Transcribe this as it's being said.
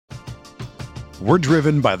We're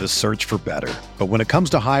driven by the search for better. But when it comes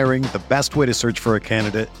to hiring, the best way to search for a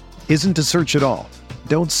candidate isn't to search at all.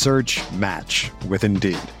 Don't search, match with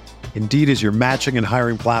Indeed. Indeed is your matching and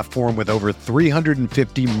hiring platform with over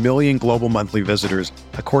 350 million global monthly visitors,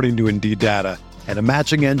 according to Indeed data, and a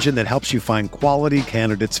matching engine that helps you find quality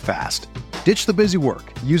candidates fast. Ditch the busy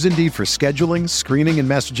work. Use Indeed for scheduling, screening, and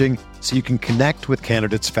messaging so you can connect with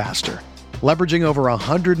candidates faster. Leveraging over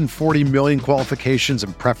 140 million qualifications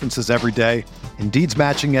and preferences every day, Indeed's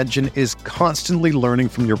matching engine is constantly learning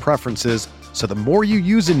from your preferences, so the more you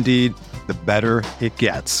use Indeed, the better it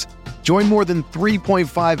gets. Join more than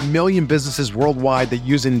 3.5 million businesses worldwide that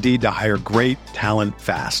use Indeed to hire great talent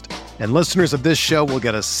fast. And listeners of this show will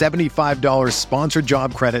get a $75 sponsored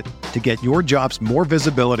job credit to get your jobs more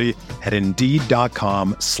visibility at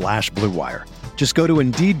Indeed.com/Blue Wire. Just go to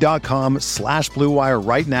Indeed.com/Blue Wire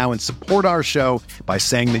right now and support our show by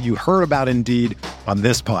saying that you heard about Indeed on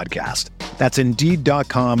this podcast. That's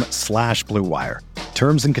Indeed.com/Blue Wire.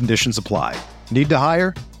 Terms and conditions apply. Need to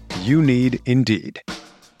hire? You need Indeed.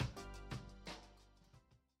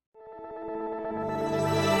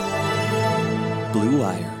 Blue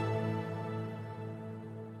Wire.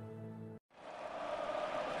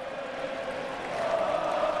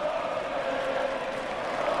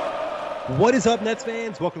 What is up, Nets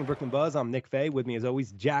fans? Welcome to Brooklyn Buzz. I'm Nick Fay. With me, as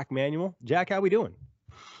always, Jack Manuel. Jack, how we doing?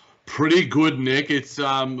 Pretty good, Nick. It's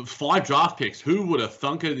 5 draft picks. Who would have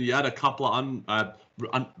thunk it? You had a couple of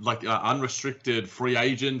unrestricted free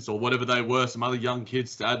agents or whatever they were, some other young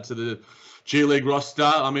kids to add to the G League roster.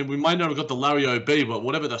 I mean, we might not have got the Larry O.B., but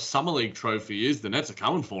whatever the Summer League trophy is, the Nets are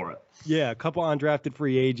coming for it. Yeah, a couple undrafted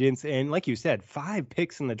free agents, and like you said, 5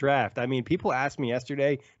 picks in the draft. I mean, people asked me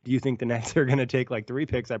yesterday, do you think the Nets are going to take like 3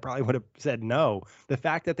 picks? I probably would have said no. The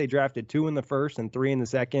fact that they drafted 2 in the first and 3 in the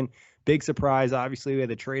second, big surprise. Obviously, we had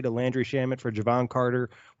the trade of Landry Shamet for Jevon Carter.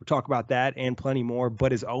 We'll talk about that and plenty more.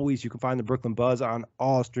 But as always, you can find the Brooklyn Buzz on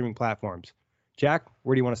all streaming platforms. Jack,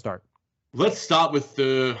 where do you want to start? Let's start with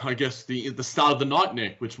the start of the night,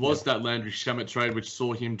 Nick, which was that Landry Shamet trade, which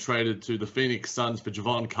saw him traded to the Phoenix Suns for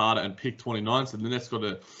Jevon Carter and pick 29. So the Nets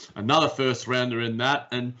got another first rounder in that.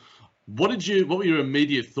 And what were your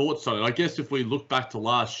immediate thoughts on it? I guess if we look back to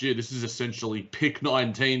last year, this is essentially pick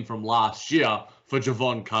 19 from last year for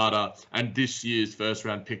Jevon Carter and this year's first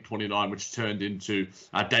round pick 29, which turned into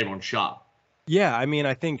Daron Sharp. Yeah, I mean,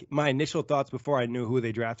 I think my initial thoughts before I knew who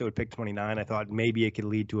they drafted with pick 29, I thought maybe it could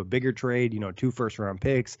lead to a bigger trade, 2 first-round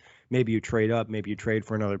picks. Maybe you trade up, maybe you trade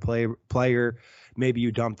for another player, maybe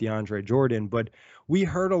you dump DeAndre Jordan. But we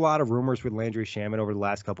heard a lot of rumors with Landry Shamet over the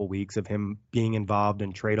last couple of weeks of him being involved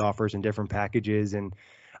in trade offers and different packages, and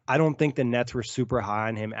I don't think the Nets were super high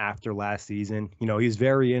on him after last season. He's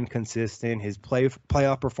very inconsistent. His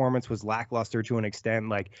playoff performance was lackluster to an extent.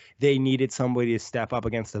 Like, they needed somebody to step up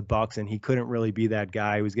against the Bucks, and he couldn't really be that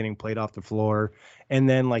guy. He was getting played off the floor. And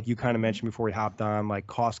then, like you kind of mentioned before we hopped on, like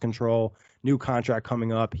cost control, new contract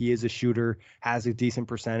coming up. He is a shooter, has a decent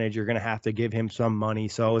percentage. You're going to have to give him some money.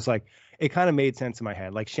 So it's like, it kind of made sense in my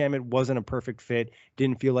head. Like, Shamet wasn't a perfect fit.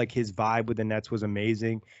 Didn't feel like his vibe with the Nets was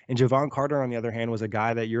amazing. And Jevon Carter, on the other hand, was a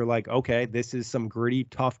guy that you're like, okay, this is some gritty,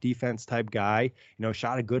 tough defense type guy.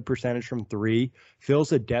 Shot a good percentage from 3,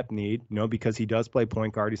 fills a depth need, because he does play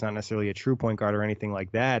point guard. He's not necessarily a true point guard or anything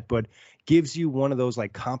like that, but gives you one of those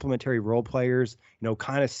like complementary role players,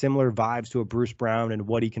 kind of similar vibes to a Bruce Brown and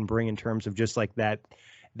what he can bring in terms of just like that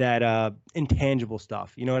intangible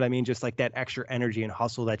stuff. You know what I mean? Just like that extra energy and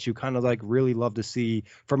hustle that you kind of like really love to see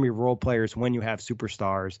from your role players when you have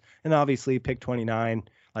superstars. And obviously pick 29,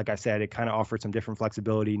 like I said, it kind of offered some different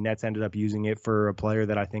flexibility. Nets ended up using it for a player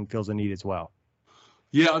that I think fills a need as well.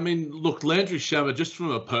 Yeah, I mean, look, Landry Shamet, just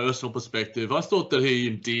from a personal perspective, I thought that he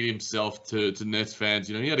endeared himself to Nets fans.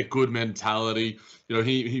 He had a good mentality.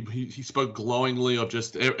 He spoke glowingly of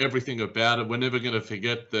just everything about it. We're never going to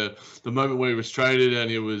forget the moment where he was traded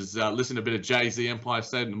and he was listening to a bit of Jay-Z, Empire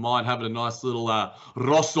State of Mind, having a nice little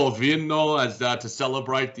Rosso Vino as to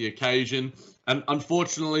celebrate the occasion. And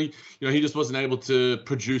unfortunately, he just wasn't able to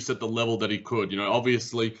produce at the level that he could.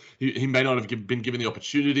 Obviously, he may not have been given the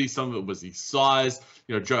opportunity. Some of it was his size.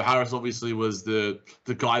 Joe Harris obviously was the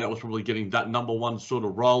guy that was probably getting that number one sort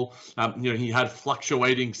of role. He had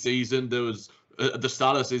fluctuating season. There was at the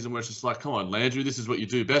start of the season where it's just like, come on, Landry, this is what you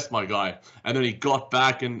do best, my guy. And then he got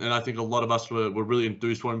back, and I think a lot of us were really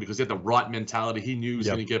enthused for him because he had the right mentality. He knew he was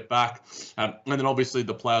going to get back. And then obviously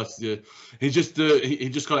the playoffs, he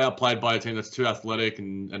just got outplayed by a team that's too athletic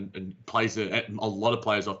and plays a lot of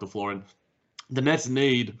players off the floor. And the Nets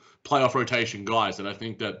need playoff rotation guys, and I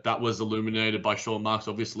think that was illuminated by Sean Marks,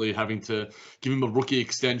 obviously having to give him a rookie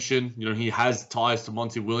extension. He has ties to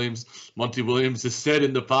Monty Williams. Monty Williams has said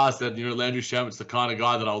in the past that Landry Shamet's the kind of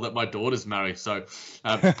guy that I'll let my daughters marry. So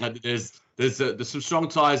there's some strong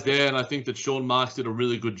ties there, and I think that Sean Marks did a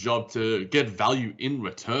really good job to get value in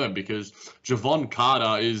return, because Jevon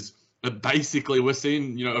Carter is basically, we're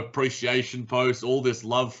seeing, appreciation posts, all this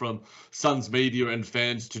love from Suns media and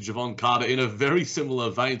fans to Jevon Carter in a very similar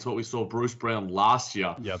vein to what we saw Bruce Brown last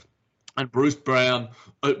year. Yep. And Bruce Brown,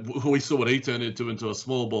 we saw what he turned into a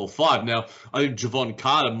small ball five. Now, I think Jevon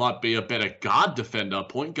Carter might be a better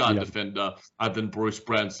point guard defender than Bruce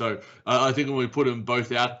Brown. So I think when we put them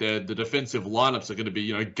both out there, the defensive lineups are going to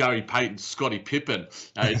be, Gary Payton, Scottie Pippen.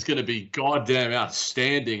 It's going to be goddamn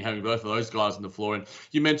outstanding having both of those guys on the floor. And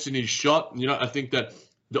you mentioned his shot. I think that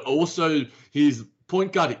also his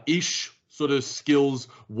point guard-ish sort of skills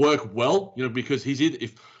work well, because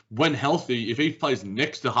when healthy, if he plays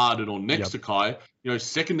next to Harden or next to Kai,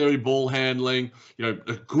 secondary ball handling, a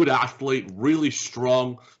good athlete, really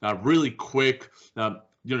strong, really quick,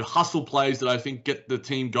 hustle plays that I think get the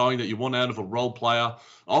team going that you want out of a role player.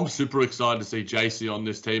 I'm super excited to see JC on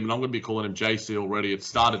this team, and I'm going to be calling him JC already. It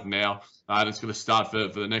started now, and it's going to start for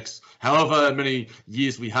the next however many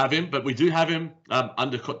years we have him. But we do have him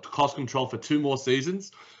under cost control for 2 more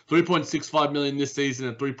seasons. $3.65 million this season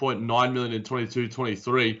and $3.9 million in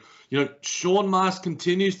 22-23. Sean Marks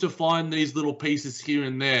continues to find these little pieces here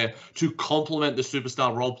and there to complement the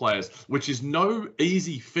superstar role players, which is no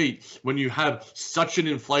easy feat when you have such an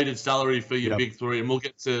inflated salary for your big three. And we'll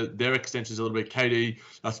get to their extensions a little bit. KD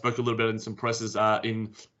spoke a little bit in some presses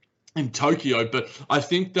in Tokyo, but I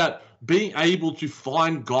think that being able to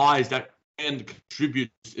find guys that and contribute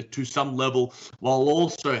to some level while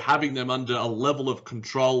also having them under a level of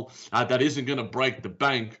control that isn't going to break the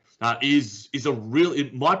bank is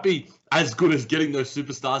it might be as good as getting those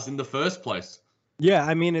superstars in the first place. Yeah,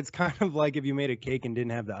 I mean, it's kind of like if you made a cake and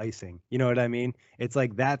didn't have the icing. You know what I mean? It's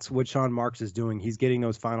like that's what Sean Marks is doing. He's getting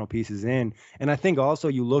those final pieces in. And I think also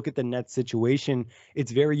you look at the Nets situation,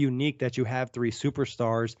 it's very unique that you have 3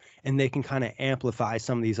 superstars and they can kind of amplify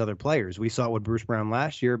some of these other players. We saw it with Bruce Brown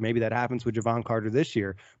last year. Maybe that happens with Jevon Carter this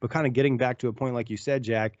year. But kind of getting back to a point like you said,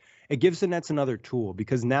 Jack, it gives the Nets another tool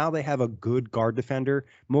because now they have a good guard defender,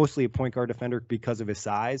 mostly a point guard defender because of his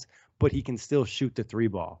size, but he can still shoot the 3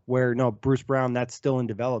 ball. Where, no, Bruce Brown, that's still in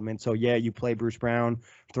development. So, yeah, you play Bruce Brown,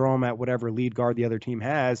 throw him at whatever lead guard the other team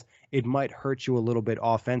has. It might hurt you a little bit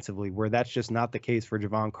offensively, where that's just not the case for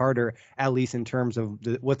Jevon Carter, at least in terms of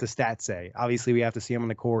what the stats say. Obviously, we have to see him on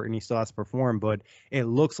the court, and he still has to perform, but it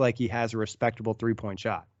looks like he has a respectable 3-point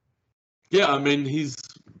shot. Yeah, I mean, his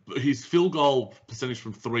field goal percentage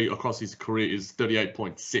from 3 across his career is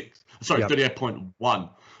 38.1,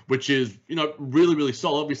 which is, really, really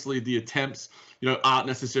solid. Obviously, the attempts, aren't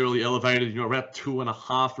necessarily elevated. About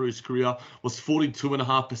 2.5 through his career, was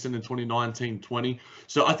 42.5% in 2019-20.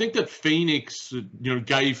 So I think that Phoenix,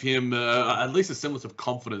 gave him at least a semblance of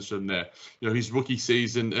confidence from there. His rookie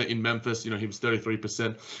season in Memphis, he was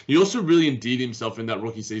 33%. He also really endeared himself in that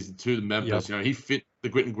rookie season to Memphis. Yep. He fit the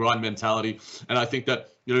grit and grind mentality. And I think that,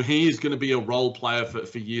 he is going to be a role player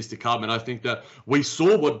for years to come. And I think that we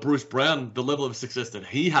saw what Bruce Brown, the level of success that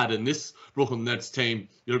he had in this Brooklyn Nets team,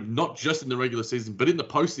 not just in the regular season, but in the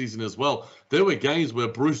postseason as well. There were games where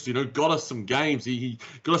Bruce, got us some games. He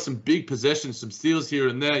got us some big possessions, some steals here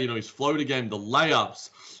and there, his floater game, the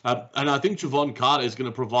layups. And I think Jevon Carter is going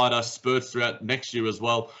to provide us spurts throughout next year as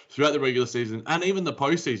well, throughout the regular season and even the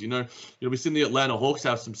postseason. We've seen the Atlanta Hawks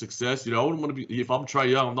have some success. I wouldn't want to be, if I'm Trae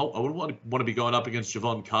Young, I wouldn't want to be going up against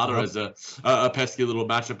Jevon Carter as a pesky little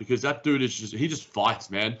matchup, because that dude is he just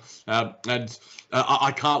fights, man. And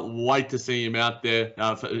I can't wait to see him out there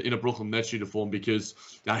in a Brooklyn Nets uniform, because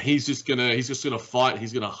he's just gonna fight.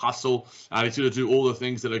 He's gonna hustle, and he's gonna do all the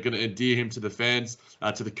things that are gonna endear him to the fans,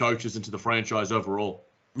 to the coaches, and to the franchise overall.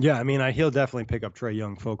 Yeah, I mean, he'll definitely pick up Trae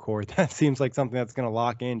Young full court. That seems like something that's going to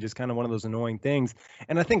lock in, just kind of one of those annoying things.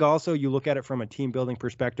 And I think also you look at it from a team building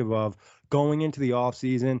perspective of going into the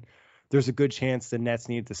offseason, there's a good chance the Nets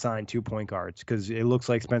need to sign 2 point guards, because it looks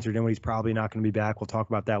like Spencer Dinwiddie's probably not going to be back. We'll talk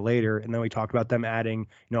about that later. And then we talked about them adding,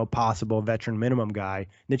 possible veteran minimum guy. And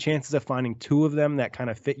the chances of finding 2 of them that kind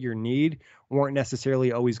of fit your need weren't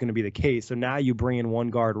necessarily always going to be the case. So now you bring in 1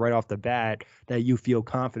 guard right off the bat that you feel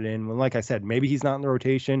confident in. Well, like I said, maybe he's not in the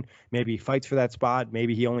rotation. Maybe he fights for that spot.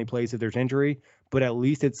 Maybe he only plays if there's injury. But at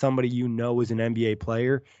least it's somebody is an NBA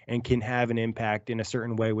player and can have an impact in a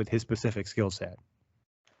certain way with his specific skill set.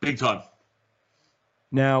 Big time.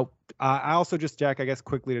 Now, I also just, Jack, I guess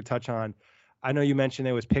quickly to touch on, I know you mentioned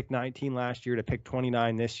it was pick 19 last year to pick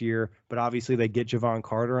 29 this year, but obviously they get Javon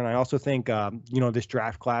Carter. And I also think, this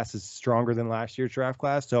draft class is stronger than last year's draft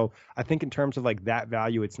class. So I think in terms of like that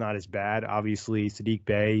value, it's not as bad. Obviously, Sadiq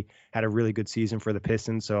Bey had a really good season for the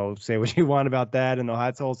Pistons. So say what you want about that and the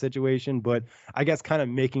whole situation. But I guess kind of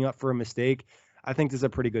making up for a mistake, I think this is a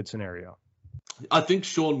pretty good scenario. I think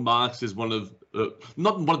Sean Marks is one of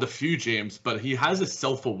not one of the few GMs, but he has a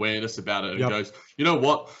self-awareness about it. He goes, you know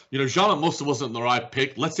what? Jean Musa wasn't the right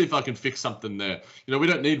pick. Let's see if I can fix something there. We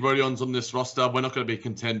don't need Rodions on this roster. We're not going to be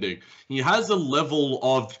contending. He has a level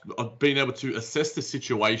of being able to assess the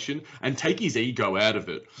situation and take his ego out of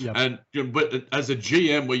it. Yep. And but as a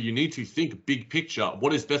GM, where you need to think big picture,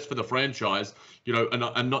 what is best for the franchise,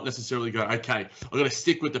 and not necessarily go, okay, I got to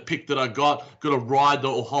stick with the pick that I got to ride the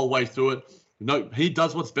whole way through it. No, he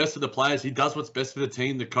does what's best for the players. He does what's best for the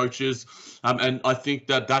team, the coaches. And I think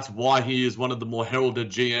that's why he is one of the more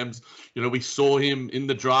heralded GMs. We saw him in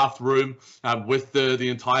the draft room with the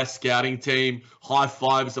entire scouting team. High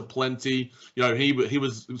fives aplenty.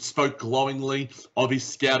 He spoke glowingly of his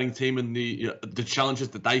scouting team and the challenges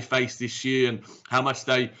that they faced this year and how much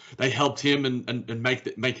they helped him and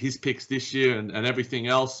make his picks this year and everything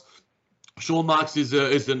else. Sean Marks is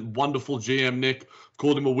a wonderful GM, Nick.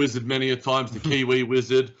 Called him a wizard many a times, the Kiwi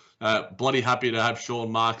wizard. Bloody happy to have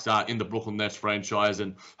Sean Marks in the Brooklyn Nets franchise,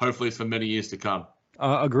 and hopefully it's for many years to come.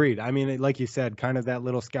 Agreed. I mean, like you said, kind of that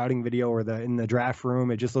little scouting video or in the draft room,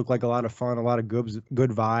 it just looked like a lot of fun, a lot of good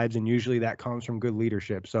vibes, and usually that comes from good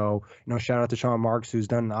leadership. So, shout out to Sean Marks, who's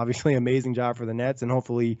done obviously an amazing job for the Nets, and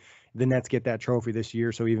hopefully the Nets get that trophy this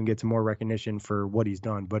year so he even gets more recognition for what he's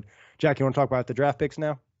done. But, Jack, you want to talk about the draft picks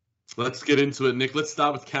now? Let's get into it, Nick. Let's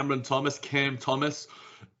start with Cam Thomas.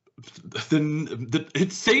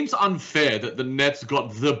 It seems unfair that the Nets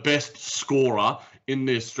got the best scorer in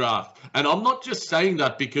this draft. And I'm not just saying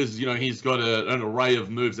that because, he's got an array of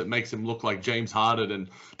moves that makes him look like James Harden and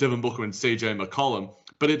Devin Booker and CJ McCollum.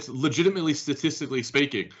 But it's legitimately, statistically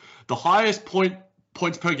speaking, the highest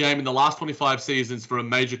points per game in the last 25 seasons for a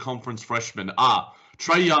major conference freshman are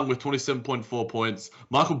Trae Young with 27.4 points,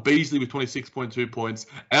 Michael Beasley with 26.2 points,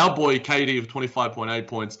 our boy KD with 25.8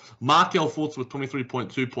 points, Markelle Fultz with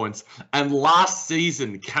 23.2 points, and last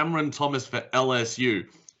season, Cameron Thomas for LSU.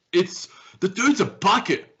 The dude's a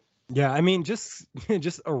bucket. Yeah, I mean, just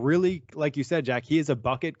a really, like you said, Jack, he is a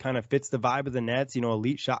bucket, kind of fits the vibe of the Nets,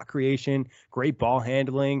 elite shot creation, great ball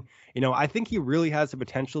handling. I think he really has the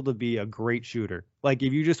potential to be a great shooter. Like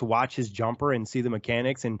if you just watch his jumper and see the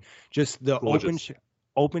mechanics and just the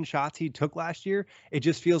open shots he took last year, it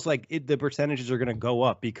just feels like the percentages are going to go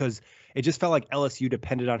up because it just felt like LSU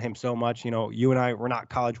depended on him so much. You and I, we're not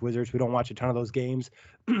college wizards. We don't watch a ton of those games,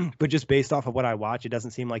 but just based off of what I watch, it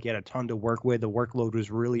doesn't seem like he had a ton to work with. The workload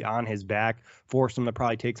was really on his back, forced him to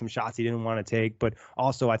probably take some shots he didn't want to take. But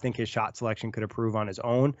also I think his shot selection could improve on his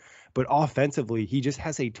own. But offensively, he just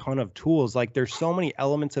has a ton of tools. Like there's so many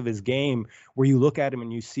elements of his game where you look at him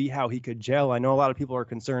and you see how he could gel. I know a lot of people are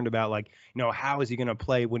concerned about how is he going to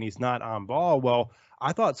play when he's not on ball? Well,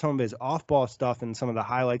 I thought some of his off-ball stuff and some of the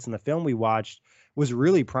highlights in the film we watched was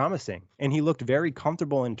really promising. And he looked very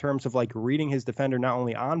comfortable in terms of reading his defender, not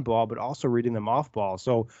only on ball, but also reading them off ball.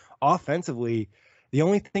 So offensively, the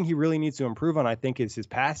only thing he really needs to improve on, I think, is his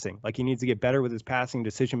passing. He needs to get better with his passing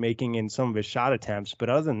decision-making in some of his shot attempts. But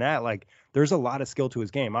other than that, there's a lot of skill to his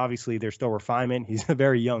game. Obviously, there's still refinement. He's a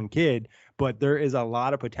very young kid, but there is a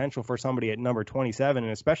lot of potential for somebody at number 27,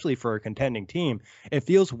 and especially for a contending team. It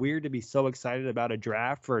feels weird to be so excited about a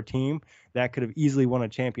draft for a team that could have easily won a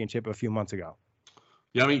championship a few months ago.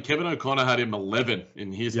 Yeah, I mean, Kevin O'Connor had him 11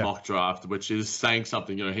 in his mock draft, which is saying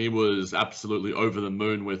something. He was absolutely over the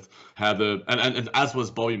moon with how and as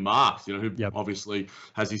was Bobby Marks, who obviously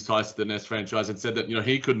has his ties to the Nets franchise, and said that,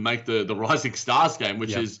 he could make the Rising Stars game,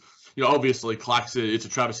 which is, obviously Claxton, it's a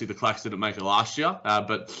travesty that Clax didn't make it last year,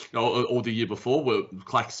 but, or the year before, where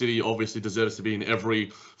Clax City obviously deserves to be in every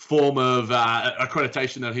form of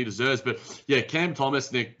accreditation that he deserves. But yeah, Cam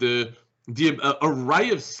Thomas, Nick, the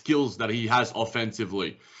array of skills that he has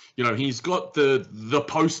offensively. He's got the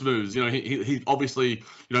post moves. He obviously,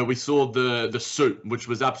 we saw the suit, which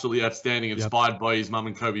was absolutely outstanding, inspired by his mum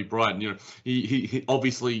and Kobe Bryant. He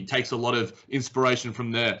obviously takes a lot of inspiration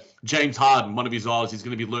from there. James Harden, one of his idols, he's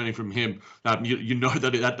going to be learning from him. That's going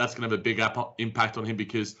to have a big impact on him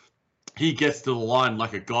because he gets to the line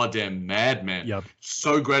like a goddamn madman. Yep.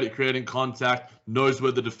 So great at creating contact, knows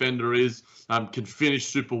where the defender is, can finish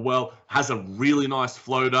super well, has a really nice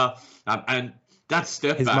floater, and that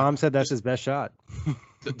step his back. His mom said that's his best shot.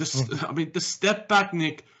 The step back,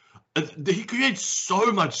 Nick, he creates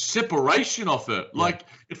so much separation off it.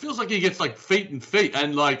 It feels like he gets feet and feet,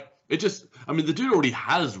 and I mean, the dude already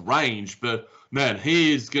has range, but man,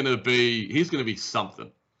 he's gonna be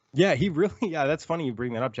something. Yeah, yeah, that's funny you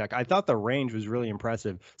bring that up, Jack. I thought the range was really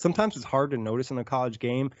impressive. Sometimes it's hard to notice in the college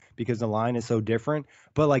game because the line is so different,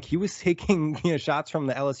 but like he was taking, shots from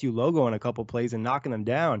the LSU logo in a couple plays and knocking them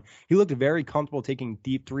down. He looked very comfortable taking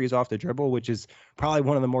deep threes off the dribble, which is probably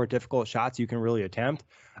one of the more difficult shots you can really attempt.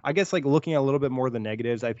 I guess like looking at a little bit more of the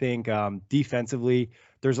negatives, I think defensively,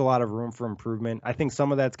 there's a lot of room for improvement. I think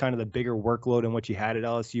some of that's kind of the bigger workload in what he had at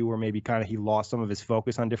LSU, where maybe kind of he lost some of his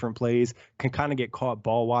focus on different plays, can kind of get caught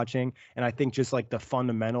ball watching. And I think just like the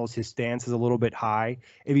fundamentals, his stance is a little bit high.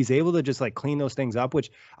 If he's able to just like clean those things up,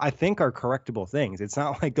 which I think are correctable things, it's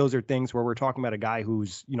not like those are things where we're talking about a guy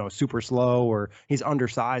who's, super slow or he's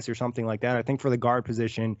undersized or something like that. I think for the guard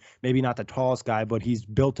position, maybe not the tallest guy, but he's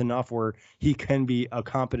built enough where he can be a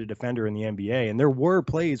competent defender in the NBA. And there were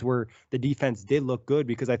plays where the defense did look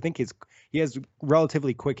good, because I think he has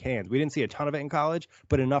relatively quick hands. We didn't see a ton of it in college,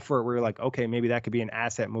 but enough for it where we're like, okay, maybe that could be an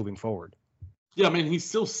asset moving forward. Yeah, I mean, he's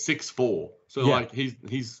still 6'4", so yeah. Like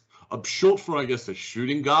he's short for, I guess, a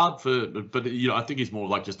shooting guard but I think he's more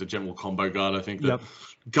like just a general combo guard. I think that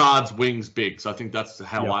guards, wings, big. So I think that's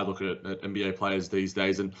how I look at NBA players these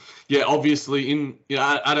days. And yeah, obviously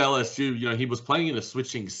at LSU, he was playing in a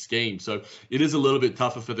switching scheme, so it is a little bit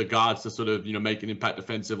tougher for the guards to sort of make an impact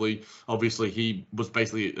defensively. Obviously, he was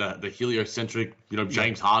basically the heliocentric,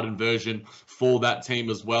 James Harden version for that team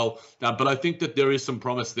as well. But I think that there is some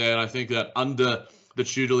promise there, and I think that under the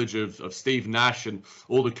tutelage of Steve Nash and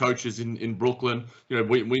all the coaches in Brooklyn,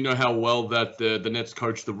 we know how well that the Nets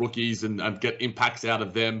coach the rookies and get impacts out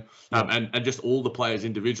of them, and just all the players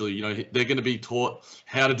individually. They're going to be taught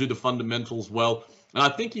how to do the fundamentals well. And I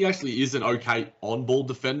think he actually is an okay on-ball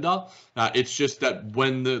defender. It's just that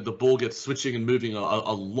when the ball gets switching and moving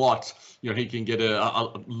a lot, he can get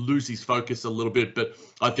lose his focus a little bit. But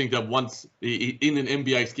I think that once in an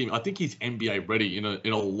NBA scheme, I think he's NBA ready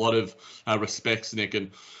in a lot of respects, Nick.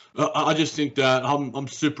 And I just think that I'm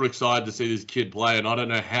super excited to see this kid play. And I don't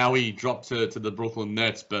know how he dropped to the Brooklyn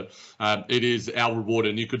Nets, but it is our reward.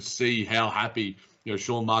 And you could see how happy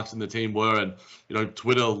Sean Marks and the team were, and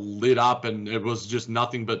Twitter lit up, and it was just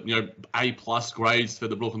nothing but A+ grades for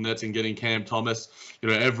the Brooklyn Nets in getting Cam Thomas.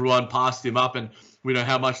 Everyone passed him up, and we know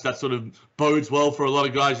how much that sort of bodes well for a lot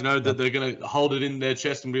of guys. That they're going to hold it in their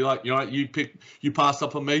chest and be like, you passed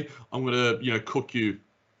up on me, I'm going to cook you.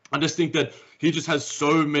 I just think that he just has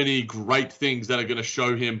so many great things that are going to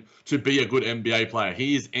show him to be a good NBA player.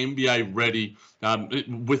 He is NBA ready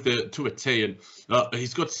to a T, and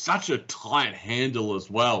he's got such a tight handle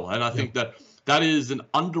as well. And I think that is an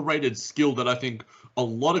underrated skill that I think a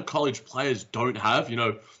lot of college players don't have.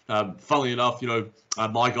 Funnily enough,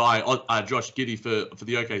 my guy Josh Giddey for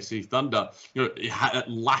the OKC Thunder,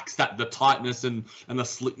 lacks the tightness and the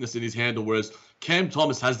slickness in his handle, whereas Cam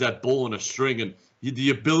Thomas has that ball on a string and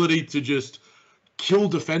the ability to just kill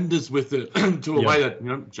defenders with it to a way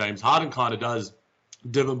that James Harden kind of does,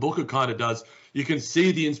 Devin Booker kind of does. You can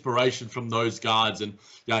see the inspiration from those guards, and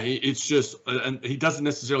it's just, and he doesn't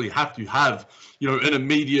necessarily have to have an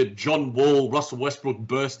immediate John Wall, Russell Westbrook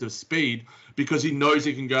burst of speed, because he knows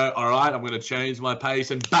he can go, all right, I'm going to change my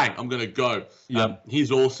pace, and bang, I'm going to go.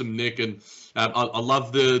 He's awesome, Nick, and I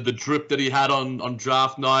love the drip that he had on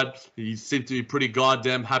draft night. He seemed to be pretty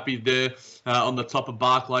goddamn happy there on the top of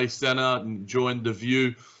Barclays Center, and enjoying the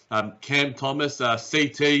view. Cam Thomas,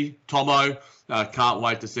 CT, Tomo, can't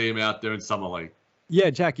wait to see him out there in Summer League. Yeah,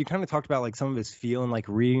 Jack, you kind of talked about like some of his feel and like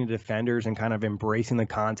reading the defenders and kind of embracing the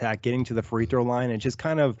contact, getting to the free throw line. It just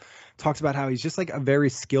kind of talks about how he's just like a very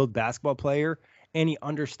skilled basketball player, and he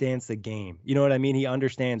understands the game. You know what I mean? He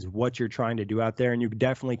understands what you're trying to do out there, and you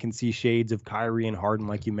definitely can see shades of Kyrie and Harden,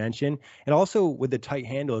 like you mentioned. And also with the tight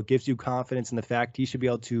handle, it gives you confidence in the fact he should be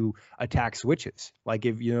able to attack switches. Like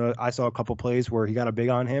if, I saw a couple plays where he got a big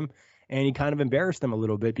on him, and he kind of embarrassed them a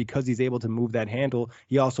little bit because he's able to move that handle.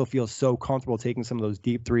 He also feels so comfortable taking some of those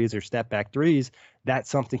deep threes or step back threes. That's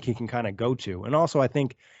something he can kind of go to. And also I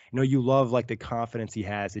think, you love like the confidence he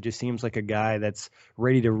has. It just seems like a guy that's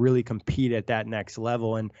ready to really compete at that next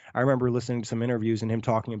level. And I remember listening to some interviews and him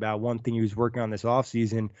talking about one thing he was working on this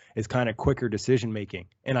offseason is kind of quicker decision making.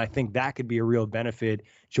 And I think that could be a real benefit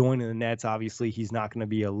joining the Nets. Obviously, he's not going to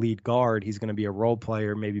be a lead guard. He's going to be a role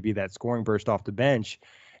player, maybe be that scoring burst off the bench.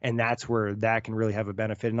 And that's where that can really have a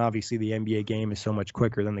benefit. And obviously the NBA game is so much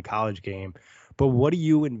quicker than the college game. But what do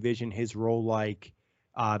you envision his role like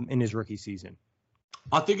in his rookie season?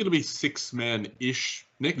 I think it'll be 6-man-ish.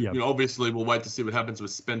 Nick. Yep. Obviously we'll wait to see what happens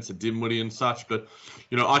with Spencer Dinwiddie and such, but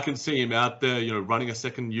I can see him out there, running a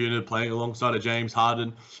second unit, playing alongside of James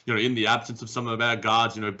Harden, in the absence of some of our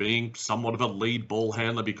guards, being somewhat of a lead ball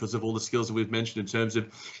handler because of all the skills that we've mentioned in terms of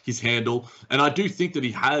his handle. And I do think that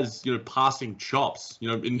he has, passing chops,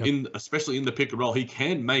 in especially in the pick and roll. He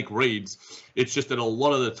can make reads. It's just that a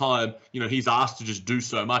lot of the time, he's asked to just do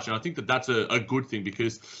so much. And I think that that's a good thing,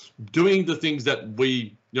 because doing the things that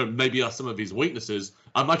we, maybe are some of his weaknesses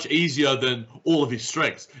are much easier than all of his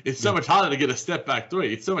strengths. It's so much harder to get a step back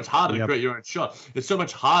three. It's so much harder to create your own shot. It's so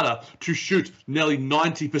much harder to shoot nearly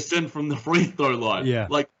 90% from the free throw line. Yeah.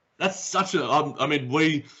 Like, that's such a,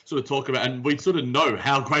 we sort of talk about, and we sort of know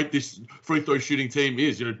how great this free throw shooting team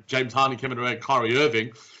is. James Harden, Kevin Durant, Kyrie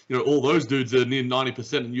Irving, all those dudes are near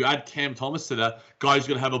 90%. And you add Cam Thomas to that, guy who's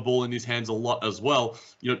going to have a ball in his hands a lot as well.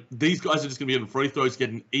 These guys are just going to be getting free throws,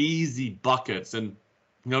 getting easy buckets. And,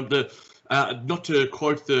 not to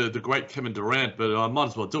quote the great Kevin Durant, but I might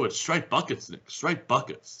as well do it. Straight buckets, Nick. Straight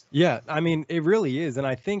buckets. Yeah, I mean, it really is. And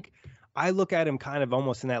I think I look at him kind of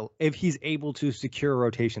almost in that, if he's able to secure a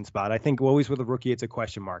rotation spot. I think always with a rookie, it's a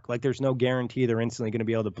question mark. Like, there's no guarantee they're instantly going to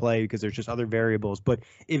be able to play because there's just other variables. But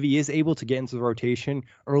if he is able to get into the rotation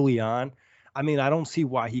early on, I mean, I don't see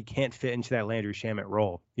why he can't fit into that Landry Shamet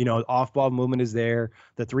role. Off-ball movement is there.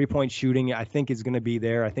 The three-point shooting, I think, is going to be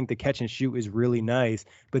there. I think the catch and shoot is really nice.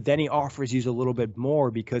 But then he offers you a little bit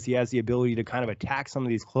more because he has the ability to kind of attack some of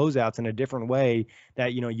these closeouts in a different way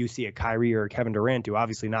that, you see a Kyrie or a Kevin Durant do.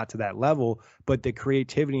 Obviously not to that level, but the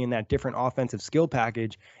creativity in that different offensive skill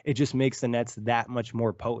package, it just makes the Nets that much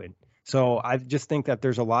more potent. So I just think that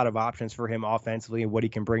there's a lot of options for him offensively and what he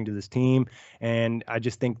can bring to this team. And I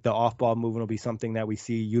just think the off-ball movement will be something that we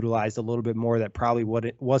see utilized a little bit more that probably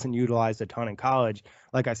wasn't utilized a ton in college.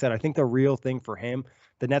 Like I said, I think the real thing for him,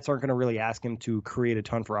 the Nets aren't going to really ask him to create a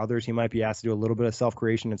ton for others. He might be asked to do a little bit of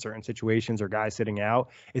self-creation in certain situations or guys sitting out.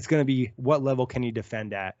 It's going to be what level can he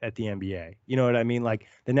defend at the NBA? You know what I mean? Like,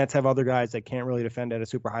 the Nets have other guys that can't really defend at a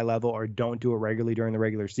super high level or don't do it regularly during the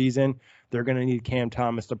regular season. They're going to need Cam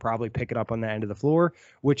Thomas to probably pick it up on that end of the floor,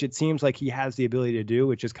 which it seems like he has the ability to do,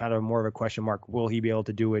 which is kind of more of a question mark. Will he be able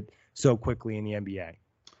to do it so quickly in the NBA?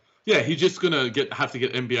 Yeah, he's just going to have to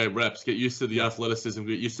get NBA reps, get used to the athleticism,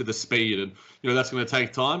 get used to the speed. And, that's going to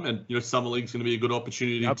take time. And, Summer League's going to be a good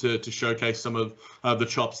opportunity to showcase some of the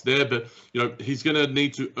chops there. But, he's going to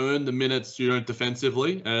need to earn the minutes,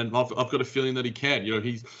 defensively. And I've got a feeling that he can.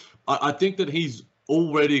 I think that he's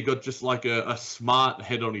already got just like a smart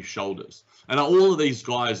head on his shoulders. And all of these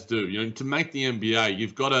guys do. To make the NBA,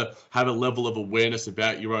 you've got to have a level of awareness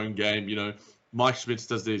about your own game, Mike Schmitz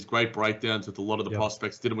does these great breakdowns with a lot of the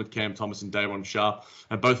prospects, did them with Cam Thomas and Day'Ron Sharpe,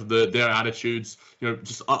 and both of their attitudes.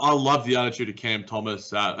 I love the attitude of Cam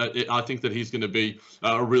Thomas. I think that he's going to be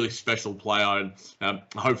a really special player, and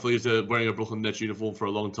hopefully he's wearing a Brooklyn Nets uniform for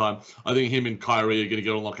a long time. I think him and Kyrie are going to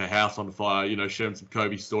get on like a house on fire, sharing some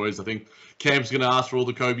Kobe stories. I think Cam's going to ask for all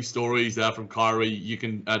the Kobe stories from Kyrie. You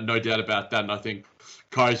can no doubt about that, and I think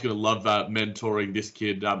Kyrie's going to love mentoring this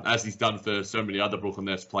kid, as he's done for so many other Brooklyn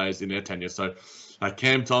Nets players in their tenure. So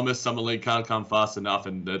Cam Thomas, Summer League can't come fast enough,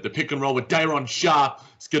 and the pick and roll with Day'Ron Sharpe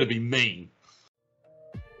is going to be mean.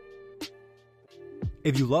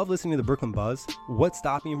 If you love listening to the Brooklyn Buzz, what's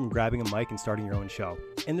stopping you from grabbing a mic and starting your own show?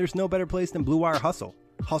 And there's no better place than Blue Wire Hustle.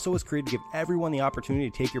 Hustle was created to give everyone the opportunity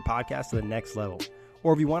to take your podcast to the next level.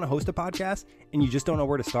 Or if you want to host a podcast and you just don't know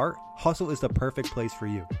where to start, Hustle is the perfect place for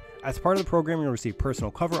you. As part of the program, you'll receive personal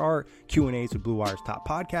cover art, Q&As with Blue Wire's top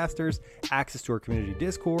podcasters, access to our community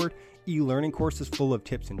Discord, e-learning courses full of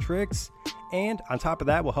tips and tricks, and on top of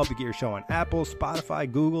that, we'll help you get your show on Apple,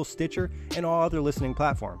 Spotify, Google, Stitcher, and all other listening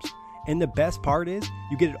platforms. And the best part is,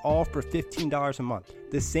 you get it all for $15 a month,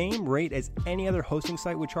 the same rate as any other hosting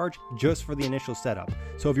site would charge just for the initial setup.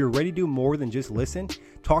 So if you're ready to do more than just listen,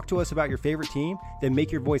 talk to us about your favorite team, then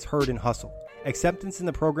make your voice heard and hustle. Acceptance in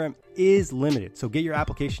the program is limited, so get your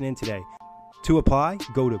application in today. To apply,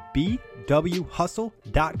 go to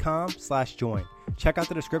bwhustle.com/join. Check out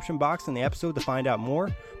the description box in the episode to find out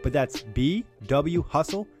more, but that's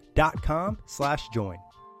bwhustle.com/join.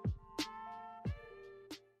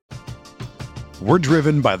 We're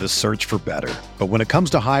driven by the search for better. But when it comes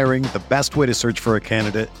to hiring, the best way to search for a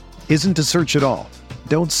candidate isn't to search at all.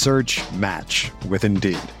 Don't search, match with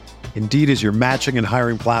Indeed. Indeed is your matching and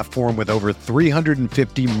hiring platform with over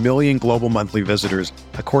 350 million global monthly visitors,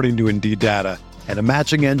 according to Indeed data, and a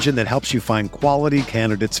matching engine that helps you find quality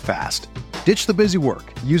candidates fast. Ditch the busy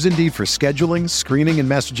work. Use Indeed for scheduling, screening, and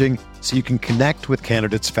messaging so you can connect with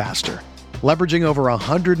candidates faster. Leveraging over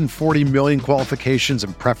 140 million qualifications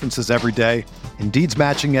and preferences every day, Indeed's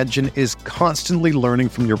matching engine is constantly learning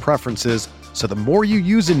from your preferences, so the more you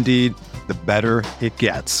use Indeed, the better it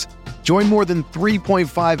gets. Join more than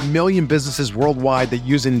 3.5 million businesses worldwide that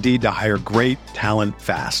use Indeed to hire great talent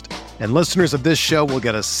fast. And listeners of this show will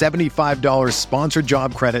get a $75 sponsored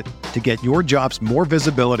job credit to get your jobs more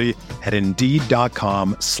visibility at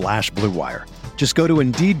Indeed.com/Blue Wire. Just go to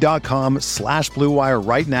Indeed.com/Blue Wire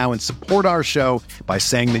right now and support our show by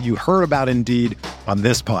saying that you heard about Indeed on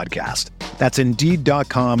this podcast. That's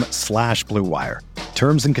Indeed.com/Blue Wire.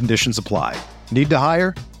 Terms and conditions apply. Need to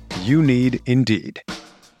hire? You need Indeed.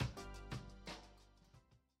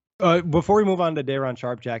 Before we move on to Day'Ron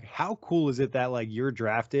Sharpe, Jack, how cool is it that like you're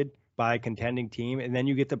drafted by a contending team and then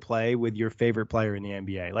you get to play with your favorite player in the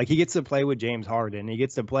NBA? Like he gets to play with James Harden, he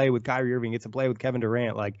gets to play with Kyrie Irving, he gets to play with Kevin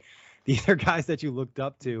Durant. Like these are guys that you looked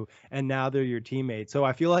up to and now they're your teammates. So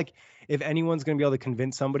I feel like if anyone's going to be able to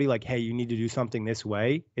convince somebody like, hey, you need to do something this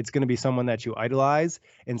way, it's going to be someone that you idolize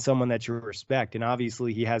and someone that you respect. And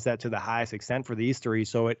obviously he has that to the highest extent for these three.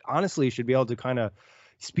 So it honestly should be able to kind of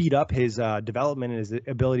speed up his development and his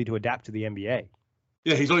ability to adapt to the NBA.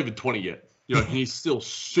 Yeah, he's not even 20 yet. You know, he's still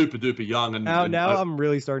super duper young. And now I'm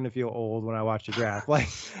really starting to feel old when I watch the draft. Like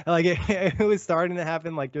it was starting to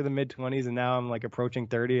happen like through the mid 20s, and now I'm like approaching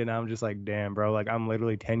 30, and I'm just like, damn, bro, like I'm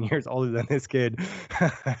literally 10 years older than this kid,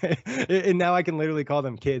 and now I can literally call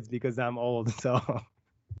them kids because I'm old. So.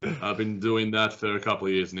 I've been doing that for a couple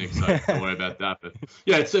of years, Nick, so don't worry about that. But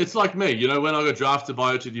yeah, it's like me, you know, when I got drafted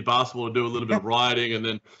by OTD Basketball to do a little bit of writing and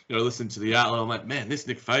then, you know, listen to the outlet, I'm like, man, this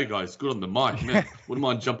Nick Fay guy is good on the mic, man. Wouldn't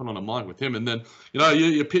mind jumping on a mic with him. And then, you know,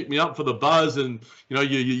 you pick me up for the buzz and, you know,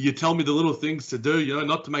 you tell me the little things to do, you know,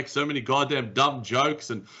 not to make so many goddamn dumb jokes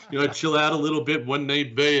and, you know, chill out a little bit when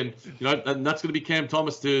need be. And, you know, and that's going to be Cam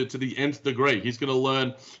Thomas to the nth degree. He's going to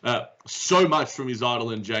learn so much from his idol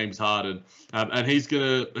in James Harden. And he's going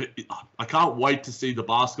to – I can't wait to see the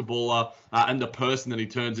basketballer and the person that he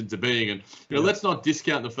turns into being. And, you know, let's not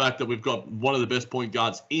discount the fact that we've got one of the best point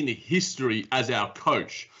guards in history as our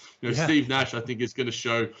coach. You know, Steve Nash, I think, is going to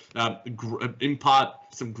show impart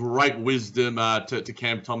some great wisdom to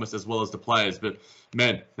Cam Thomas as well as the players. But,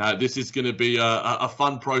 man, this is going to be a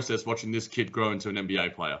fun process watching this kid grow into an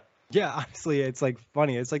NBA player. Yeah, honestly, it's like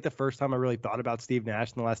funny. It's like the first time I really thought about Steve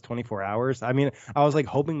Nash in the last 24 hours. I mean, I was like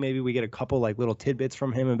hoping maybe we get a couple like little tidbits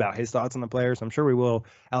from him about his thoughts on the players. I'm sure we will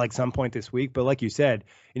at like some point this week. But like you said,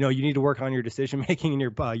 you know, you need to work on your decision making and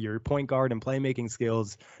your point guard and playmaking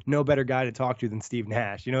skills. No better guy to talk to than Steve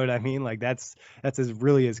Nash. You know what I mean? Like that's as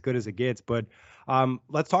really as good as it gets. But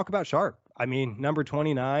let's talk about Sharpe. I mean, number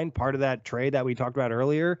 29, part of that trade that we talked about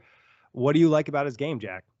earlier. What do you like about his game,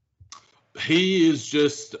 Jack? He is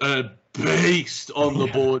just a beast on the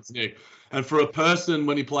boards, Nick. And for a person,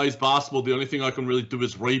 when he plays basketball, the only thing I can really do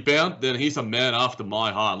is rebound, then he's a man after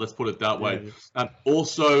my heart. Let's put it that way. And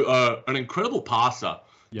also an incredible passer.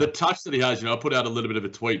 The touch that he has, you know, I put out a little bit of a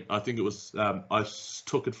tweet. I think it was, I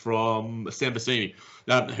took it from Sam Vecini,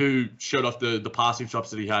 who showed off the passing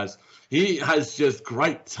chops that he has. He has just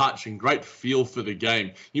great touch and great feel for the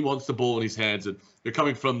game. He wants the ball in his hands. And you're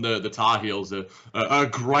coming from the Tar Heels, a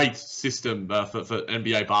great system for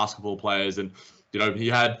NBA basketball players. And, you know, he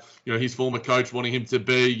had, you know, his former coach wanting him to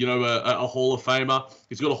be, you know, a Hall of Famer.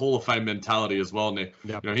 He's got a Hall of Fame mentality as well, Nick.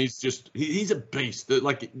 Yep. You know, he's a beast.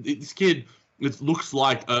 Like, this kid, it looks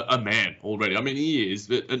like a man already. I mean, he is,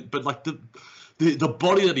 but like the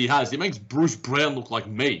body that he has, he makes Bruce Brown look like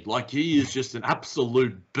me. Like, he is just an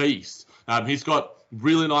absolute beast. He's got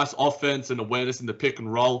really nice offense and awareness in the pick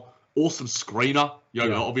and roll. Awesome screener. You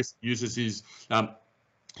know, obviously uses his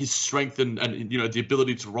strength and you know, the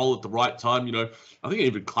ability to roll at the right time. You know, I think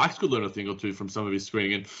even Clax could learn a thing or two from some of his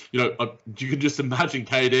screening. And, you know, you can just imagine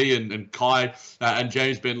KD and Kai and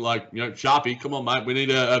James being like, you know, Sharpie, come on, mate. We need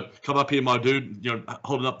to come up here, my dude, you know,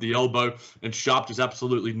 holding up the elbow. And Sharpe just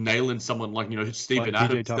absolutely nailing someone like, you know, Stephen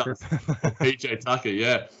Adams does. PJ Tucker,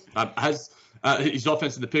 yeah. Has his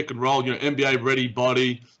offense in the pick and roll, you know, NBA ready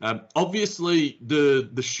body. Obviously,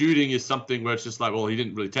 the shooting is something where it's just like, well, he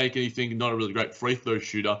didn't really take anything, not a really great free throw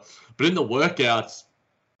shooter. But in the workouts,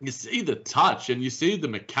 you see the touch and you see the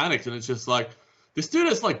mechanics, and it's just like, this dude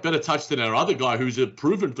has like better touch than our other guy who's a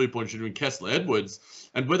proven three-point shooter in Kessler Edwards.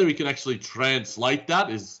 And whether he can actually translate that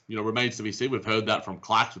is, you know, remains to be seen. We've heard that from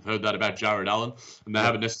Clax. We've heard that about Jared Allen, and they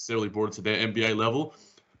haven't necessarily brought it to their NBA level.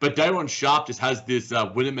 But Day'Ron Sharpe just has this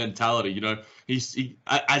winner mentality. You know, he,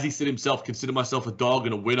 as he said himself, consider myself a dog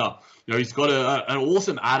and a winner. You know, he's got an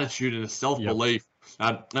awesome attitude and a self-belief.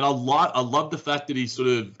 Yep. And I love the fact that he sort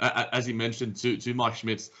of, as he mentioned to Mike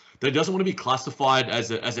Schmitz, that he doesn't want to be classified as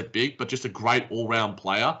a big, but just a great all-round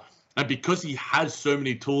player. And because he has so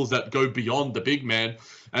many tools that go beyond the big man,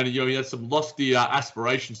 and he has some lofty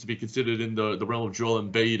aspirations to be considered in the realm of Joel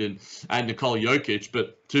Embiid and Nikola Jokic,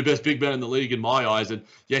 but two best big men in the league in my eyes. And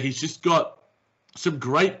yeah, he's just got some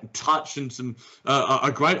great touch and some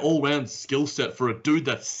a great all-round skill set for a dude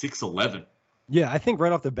that's 6'11". Yeah, I think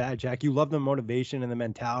right off the bat, Jack, you love the motivation and the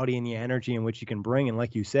mentality and the energy in which you can bring. And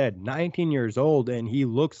like you said, 19 years old, and he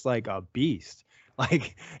looks like a beast.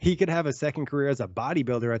 Like he could have a second career as a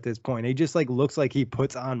bodybuilder at this point. He just looks like he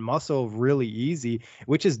puts on muscle really easy,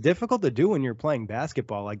 which is difficult to do when you're playing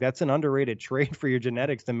basketball. Like that's an underrated trait for your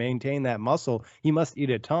genetics to maintain that muscle. He must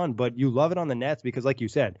eat a ton, but you love it on the Nets because like you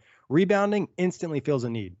said, rebounding instantly feels a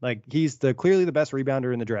need. Like he's clearly the best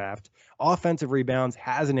rebounder in the draft. Offensive rebounds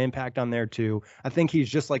has an impact on there too. I think he's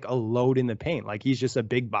just like a load in the paint. Like he's just a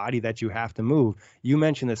big body that you have to move. You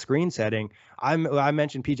mentioned the screen setting. I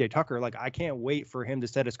mentioned PJ Tucker. Like I can't wait for him to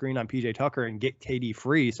set a screen on PJ Tucker and get KD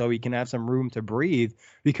free so he can have some room to breathe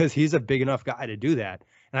because he's a big enough guy to do that.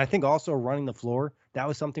 And I think also running the floor, that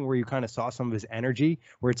was something where you kind of saw some of his energy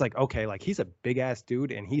where it's like, okay, like he's a big ass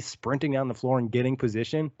dude and he's sprinting down the floor and getting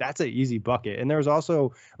position. That's an easy bucket. And there's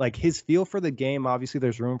also like his feel for the game. Obviously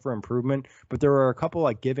there's room for improvement, but there were a couple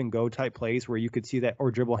like give and go type plays where you could see that,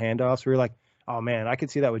 or dribble handoffs where you're like, oh man, I could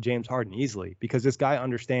see that with James Harden easily because this guy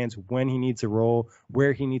understands when he needs to roll,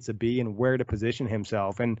 where he needs to be, and where to position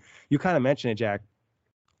himself. And you kind of mentioned it, Jack.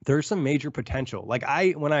 There's some major potential. Like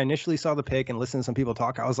when I initially saw the pick and listened to some people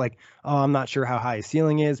talk, I was like, oh, I'm not sure how high his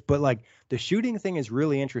ceiling is. But like the shooting thing is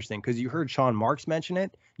really interesting because you heard Sean Marks mention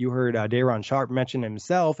it. You heard Day'Ron Sharpe mention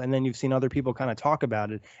himself. And then you've seen other people kind of talk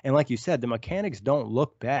about it. And like you said, the mechanics don't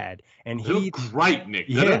look bad. And they look great, Nick.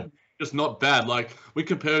 Yeah. Just not bad. Like we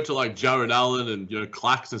compare it to like Jared Allen and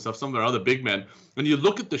Clax and stuff, some of our other big men. And you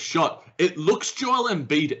look at the shot, it looks Joel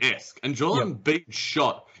Embiid-esque. And Joel Embiid's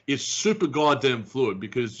shot is super goddamn fluid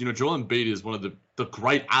because Joel Embiid is one of the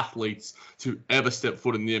great athletes to ever step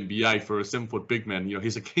foot in the NBA for a 7-foot big man.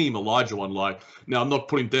 He's a Hakeem Olajuwon like. Now I'm not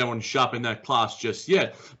putting Day'Ron Sharpe in that class just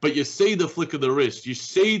yet, but you see the flick of the wrist, you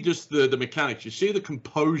see just the mechanics, you see the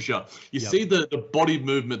composure, you see the body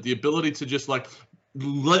movement, the ability to just like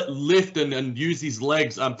lift and use his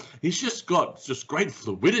legs. He's just got great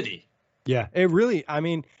fluidity. Yeah, it really, I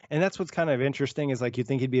mean, and that's what's kind of interesting is like you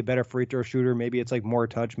think he'd be a better free throw shooter. Maybe it's like more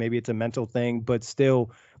touch, maybe it's a mental thing, but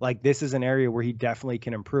still like this is an area where he definitely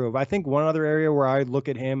can improve. I think one other area where I look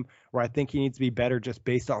at him where I think he needs to be better just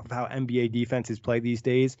based off of how NBA defenses play these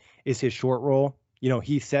days is his short roll.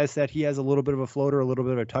 He says that he has a little bit of a floater, a little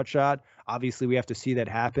bit of a touch shot. Obviously, we have to see that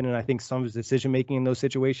happen. And I think some of his decision making in those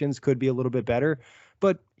situations could be a little bit better.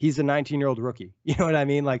 But he's a 19-year-old rookie. You know what I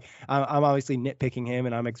mean? Like, I'm obviously nitpicking him,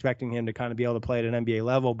 and I'm expecting him to kind of be able to play at an NBA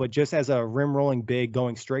level. But just as a rim rolling big,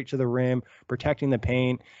 going straight to the rim, protecting the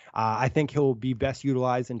paint, I think he'll be best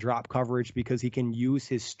utilized in drop coverage because he can use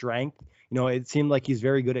his strength. It seemed like he's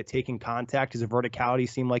very good at taking contact. His verticality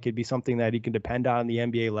seemed like it'd be something that he can depend on the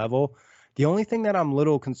NBA level. The only thing that I'm a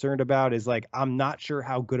little concerned about is like I'm not sure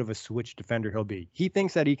how good of a switch defender he'll be. He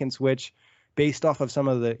thinks that he can switch based off of some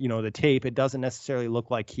of the the tape. It doesn't necessarily look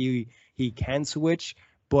like he can switch,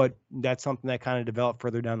 but that's something that kind of developed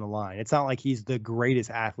further down the line. It's not like he's the greatest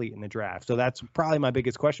athlete in the draft. So that's probably my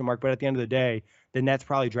biggest question mark. But at the end of the day, the Nets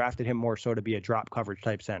probably drafted him more so to be a drop coverage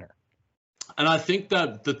type center. And I think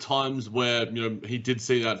that the times where, he did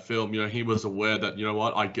see that film, he was aware that,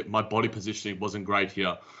 I get my body positioning wasn't great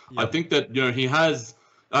here. Yep. I think that,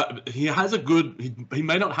 he has a good, he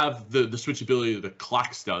may not have the switchability that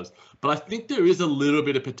Clax does, but I think there is a little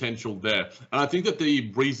bit of potential there. And I think that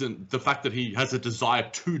the fact that he has a desire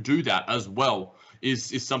to do that as well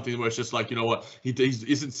is something where it's just like, he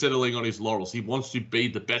isn't settling on his laurels. He wants to be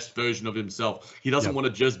the best version of himself. He doesn't want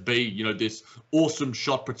to just be, this awesome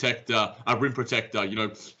shot protector, a rim protector,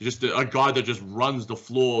 just a guy that just runs the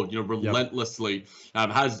floor, relentlessly,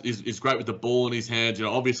 is great with the ball in his hands,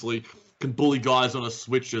 obviously can bully guys on a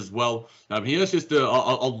switch as well. He has just a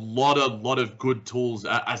lot of good tools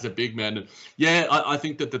as a big man. And yeah, I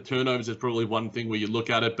think that the turnovers is probably one thing where you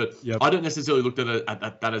look at it, but I don't necessarily look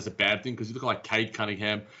at that as a bad thing because you look like Cade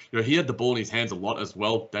Cunningham. He had the ball in his hands a lot as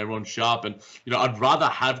well. Day'Ron Sharpe, and I'd rather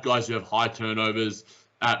have guys who have high turnovers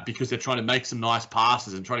because they're trying to make some nice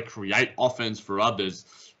passes and try to create offense for others.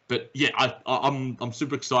 But yeah, I'm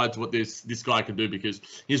super excited to what this guy can do because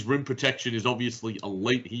his rim protection is obviously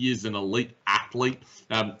elite. He is an elite athlete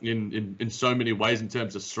in so many ways in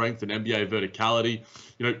terms of strength and NBA verticality.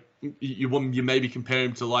 You maybe compare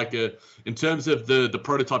him to in terms of the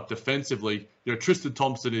prototype defensively. Tristan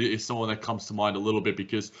Thompson is someone that comes to mind a little bit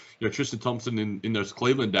because Tristan Thompson in those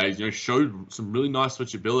Cleveland days showed some really nice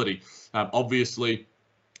switchability. Obviously,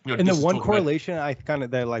 And the one correlation I kind of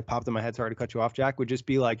that like popped in my head, sorry to cut you off, Jack, would just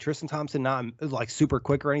be like Tristan Thompson, not like super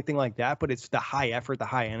quick or anything like that, but it's the high effort, the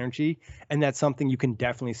high energy. And that's something you can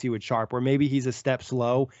definitely see with Sharp, where maybe he's a step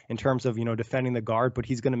slow in terms of, defending the guard, but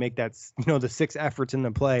he's going to make that, the 6 efforts in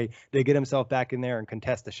the play to get himself back in there and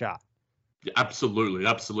contest the shot. Yeah,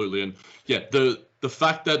 absolutely. And yeah, the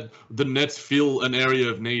fact that the Nets feel an area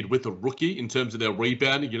of need with a rookie in terms of their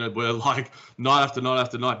rebounding, we're like night after night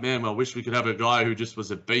after night, man, I wish we could have a guy who just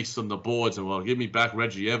was a beast on the boards and, well, give me back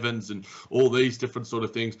Reggie Evans and all these different sort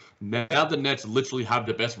of things. Now the Nets literally have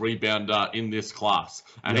the best rebounder in this class.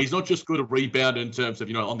 And he's not just good at rebound in terms of,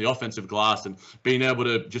 on the offensive glass and being able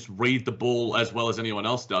to just read the ball as well as anyone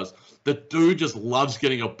else does. The dude just loves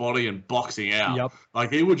getting a body and boxing out. Yep.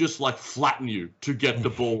 Like, he would just, like, flatten you to get the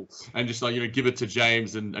ball and just, like, give it to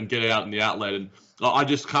James and get it out in the outlet. And I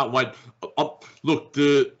just can't wait. Look,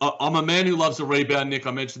 I'm a man who loves a rebound, Nick.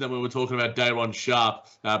 I mentioned that when we were talking about Day'Ron Sharpe.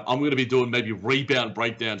 I'm going to be doing maybe rebound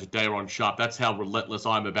breakdowns with Day'Ron Sharpe. That's how relentless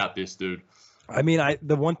I'm about this dude. I mean,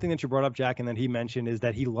 the one thing that you brought up, Jack, and that he mentioned is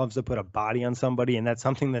that he loves to put a body on somebody, and that's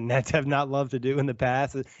something the Nets have not loved to do in the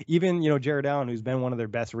past. Even, Jared Allen, who's been one of their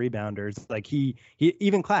best rebounders, like he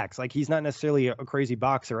even Clax, like he's not necessarily a crazy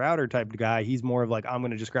boxer outer type of guy. He's more of like, I'm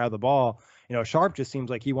going to just grab the ball. Sharpe just seems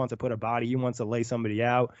like he wants to put a body. He wants to lay somebody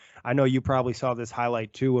out. I know you probably saw this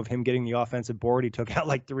highlight too of him getting the offensive board. He took out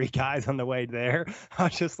like 3 guys on the way there. I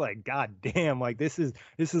was just like, God damn, like this is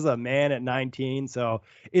a man at 19. So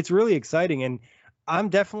it's really exciting. And I'm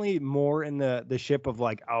definitely more in the ship of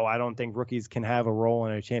like, I don't think rookies can have a role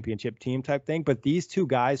in a championship team type thing. But these 2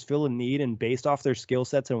 guys fill a need, and based off their skill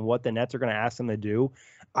sets and what the Nets are going to ask them to do,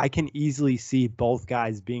 I can easily see both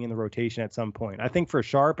guys being in the rotation at some point. I think for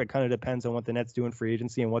Sharpe, it kind of depends on what the Nets do in free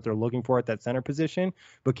agency and what they're looking for at that center position.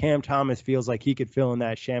 But Cam Thomas feels like he could fill in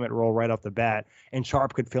that Shamet role right off the bat, and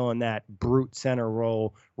Sharpe could fill in that brute center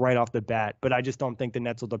role right off the bat. But I just don't think the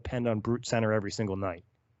Nets will depend on brute center every single night.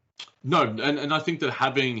 No, and I think that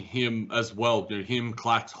having him as well, him,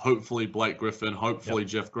 Clax, hopefully Blake Griffin, hopefully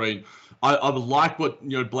Jeff Green, I would like what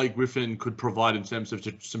Blake Griffin could provide in terms of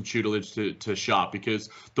some tutelage to Sharpe, because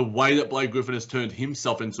the way that Blake Griffin has turned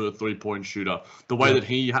himself into a 3-point shooter, the way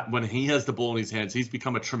that when he has the ball in his hands, he's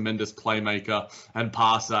become a tremendous playmaker and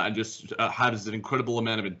passer, and just has an incredible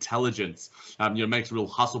amount of intelligence. Makes real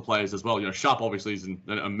hustle plays as well. Sharpe obviously is an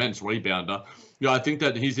immense rebounder. I think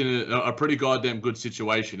that he's in a pretty goddamn good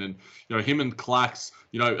situation, and him and Clax,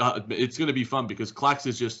 it's going to be fun because Clax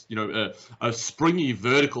is just a springy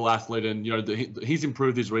vertical athlete, and he's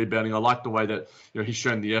improved his rebounding. I like the way that he's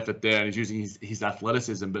shown the effort there, and he's using his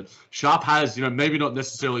athleticism. But Sharpe has maybe not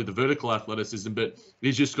necessarily the vertical athleticism, but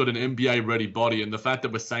he's just got an NBA ready body, and the fact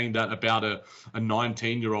that we're saying that about a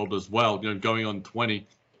 19-year-old as well, going on 20,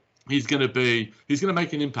 he's going to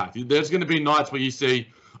make an impact. There's going to be nights where you see.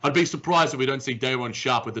 I'd be surprised if we don't see Day'Ron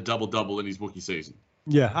Sharpe with a double-double in his rookie season.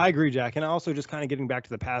 Yeah, I agree, Jack. And also just kind of getting back to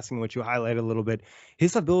the passing, which you highlighted a little bit,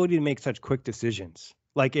 his ability to make such quick decisions.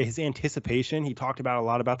 Like his anticipation, he talked about a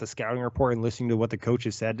lot about the scouting report and listening to what the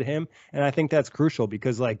coaches said to him. And I think that's crucial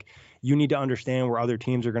because like you need to understand where other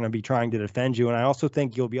teams are going to be trying to defend you. And I also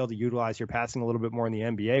think you'll be able to utilize your passing a little bit more in the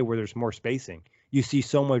NBA where there's more spacing. You see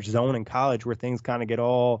so much zone in college where things kind of get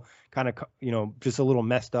all kind of, just a little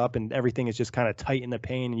messed up and everything is just kind of tight in the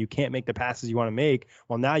paint and you can't make the passes you want to make.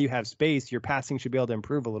 Well, now you have space. Your passing should be able to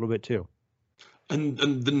improve a little bit too. And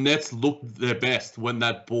the Nets look their best when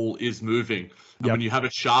that ball is moving. And when you have a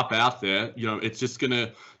Sharpe out there, it's just going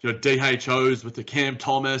to, DHOs with the Cam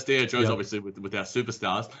Thomas, DHOs obviously with our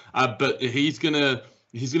superstars. But he's going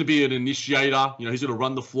to be an initiator. He's going to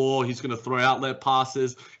run the floor. He's going to throw outlet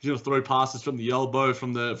passes. He's going to throw passes from the elbow,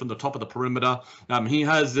 from the top of the perimeter. He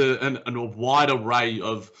has a wide array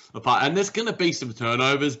of and there's going to be some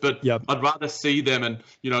turnovers, but I'd rather see them. And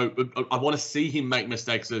I want to see him make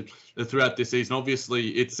mistakes throughout this season. Obviously,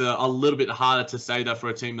 it's a little bit harder to say that for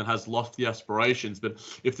a team that has lofty aspirations. But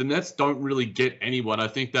if the Nets don't really get anyone, I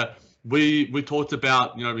think that. We talked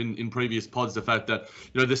about, in previous pods, the fact that,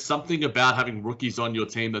 there's something about having rookies on your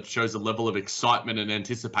team that shows a level of excitement and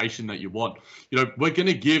anticipation that you want. We're going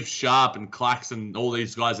to give Sharpe and Clax and all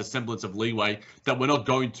these guys a semblance of leeway that we're not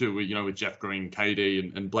going to, with Jeff Green,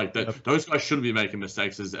 KD, and Blake. Those guys shouldn't be making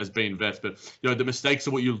mistakes as being vets, but, the mistakes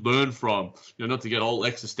are what you learn from, not to get all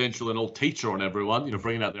existential and all teacher on everyone,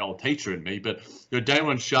 bringing out the old teacher in me, but,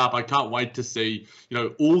 Day'Ron Sharpe, I can't wait to see,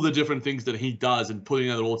 all the different things that he does and putting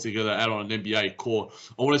that all together out on an NBA court.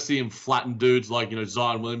 I want to see him flatten dudes like,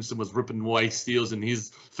 Zion Williamson was ripping away steals in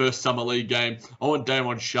his first summer league game. I want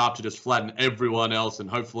Day'Ron Sharpe to just flatten everyone else, and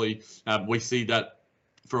hopefully we see that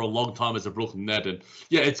for a long time as a Brooklyn Net. And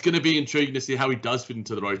yeah, it's going to be intriguing to see how he does fit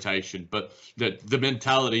into the rotation. But the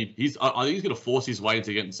mentality, I think he's going to force his way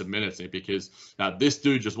into getting some minutes, Nick, because this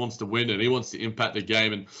dude just wants to win and he wants to impact the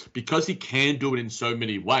game. And because he can do it in so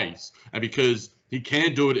many ways, and because he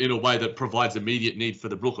can do it in a way that provides immediate need for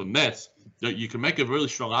the Brooklyn Nets, you can make a really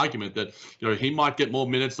strong argument that he might get more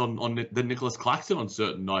minutes on than Nicholas Claxton on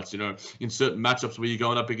certain nights. In certain matchups where you're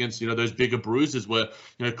going up against those bigger bruisers where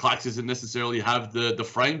Clax doesn't necessarily have the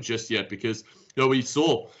frame just yet, because we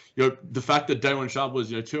saw the fact that Day'Ron Sharpe was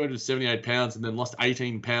 278 pounds and then lost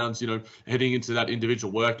 18 pounds heading into that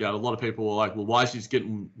individual workout. A lot of people were like, well, why is he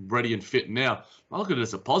getting ready and fit now? I look at it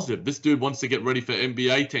as a positive. This dude wants to get ready for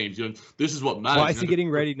NBA teams. This is what matters. Why is he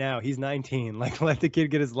getting ready now? He's 19. Like, let the kid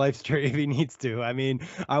get his life straight if he needs to. I mean,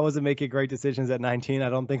 I wasn't making great decisions at 19. I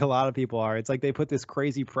don't think a lot of people are. It's like they put this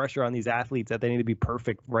crazy pressure on these athletes that they need to be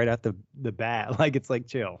perfect right at the bat. Like, it's like,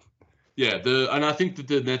 chill. Yeah, and I think that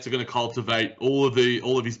the Nets are going to cultivate all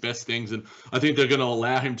of his best things, and I think they're going to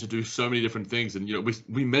allow him to do so many different things. And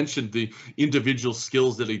we mentioned the individual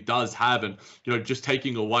skills that he does have, and just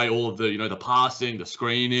taking away all of the the passing, the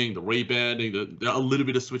screening, the rebounding, a little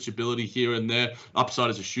bit of switchability here and there, upside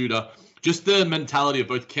as a shooter. Just the mentality of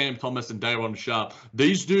both Cam Thomas and Day'Ron Sharpe.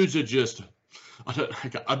 These dudes are just.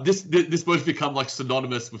 This both become like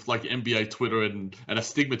synonymous with like NBA Twitter and a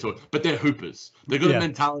stigma to it, but they're hoopers. They've got a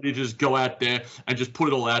mentality to just go out there and just put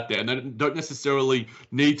it all out there, and they don't necessarily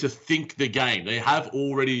need to think the game. They have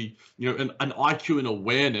already an IQ and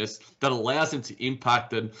awareness that allows them to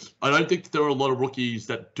impact. And I don't think there are a lot of rookies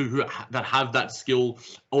that have that skill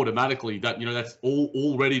automatically. That that's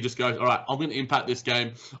already just goes, all right, I'm going to impact this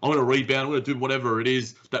game. I'm going to rebound. I'm going to do whatever it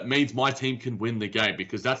is that means my team can win the game,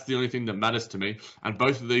 because that's the only thing that matters to me. And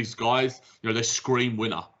both of these guys, they scream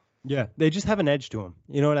winner. Yeah, they just have an edge to them.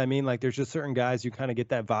 You know what I mean? Like, there's just certain guys you kind of get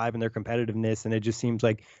that vibe and their competitiveness, and it just seems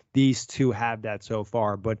like these two have that so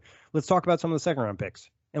far. But let's talk about some of the second-round picks,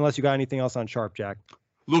 unless you got anything else on Sharpe, Jack.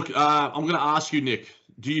 Look, I'm going to ask you, Nick,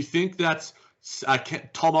 do you think that's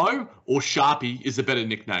Tomo or Sharpie is a better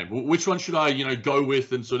nickname? Which one should I, go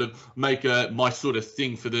with and sort of make my sort of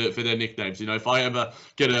thing for their nicknames? If I ever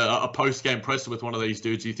get a post-game presser with one of these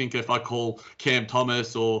dudes, do you think if I call Cam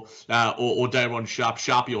Thomas or Day'Ron Sharpe,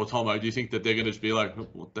 Sharpie or Tomo, do you think that they're going to just be like,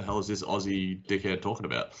 what the hell is this Aussie dickhead talking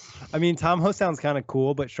about? I mean, Tomo sounds kind of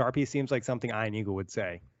cool, but Sharpie seems like something Ian Eagle would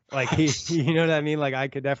say. Like, you know what I mean? Like, I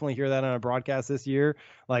could definitely hear that on a broadcast this year.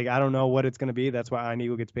 Like, I don't know what it's going to be. That's why Ian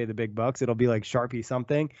Eagle gets paid the big bucks. It'll be like Sharpie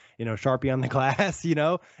something, Sharpie on the glass,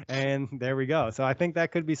 and there we go. So I think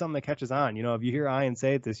that could be something that catches on. If you hear Ian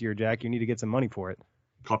say it this year, Jack, you need to get some money for it.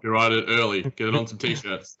 Copyright it early. Get it on some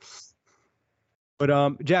T-shirts.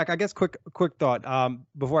 But Jack, I guess quick thought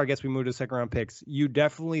before I guess we move to second round picks. You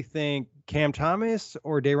definitely think Cam Thomas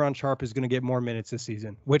or Day'Ron Sharpe is going to get more minutes this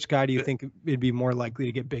season? Which guy do you think would be more likely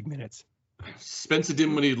to get big minutes? Spencer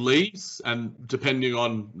Dinwiddie leaves, and depending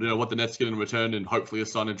on what the Nets get in return and hopefully a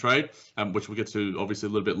sign and trade, which we'll get to obviously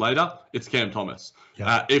a little bit later, it's Cam Thomas.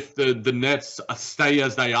 Yeah. If the Nets stay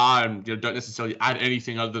as they are and don't necessarily add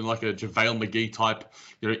anything other than like a JaVale McGee type,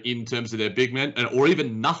 in terms of their big men, or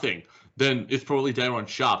even nothing, then it's probably Day'Ron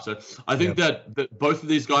Sharpe. So I think that both of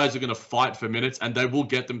these guys are going to fight for minutes, and they will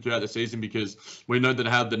get them throughout the season, because we know that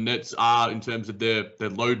how the Nets are in terms of their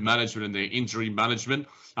load management and their injury management.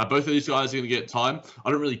 Both of these guys are going to get time. I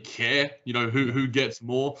don't really care, who gets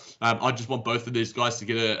more. I just want both of these guys to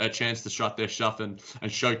get a chance to shut their stuff and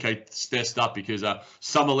showcase their stuff, because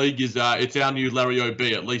Summer League is it's our new Larry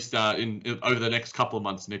O.B., at least in over the next couple of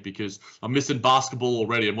months, Nick, because I'm missing basketball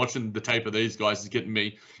already, and watching the tape of these guys is getting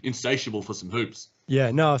me insatiable for some hoops.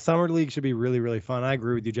 Yeah, no, Summer League should be really, really fun. I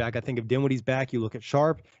agree with you, Jack. I think if Dinwiddie's back, you look at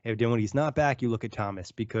Sharpe. If Dinwiddie's not back, you look at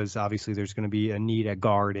Thomas, because obviously there's going to be a need at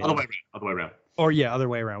guard. Other way around. Or, other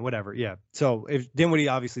way around, whatever. Yeah. So if Dinwiddie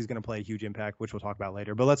obviously is going to play a huge impact, which we'll talk about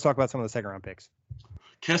later. But let's talk about some of the second round picks.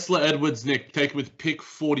 Kessler Edwards, Nick, taken with pick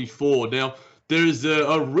 44. Now, there's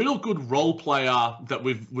a real good role player that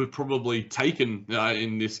we've probably taken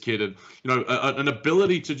in this kid, and an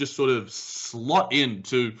ability to just sort of slot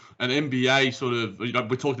into an NBA sort of. We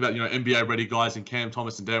talked about NBA ready guys in Cam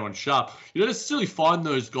Thomas and Day'Ron Sharpe. You don't necessarily find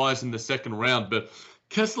those guys in the second round, but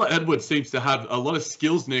Kessler Edwards seems to have a lot of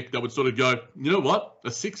skills, Nick, that would sort of go, you know what, a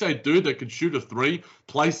 6'8" dude that could shoot a three,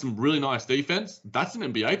 play some really nice defense. That's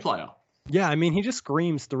an NBA player. Yeah, I mean, he just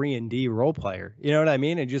screams 3-and-D role player. You know what I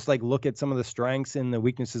mean? And just like look at some of the strengths and the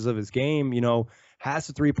weaknesses of his game. Has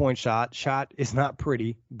a 3-point shot. Shot is not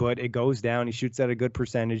pretty, but it goes down. He shoots at a good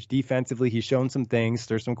percentage. Defensively, he's shown some things.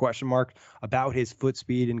 There's some question mark about his foot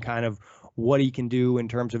speed and kind of what he can do in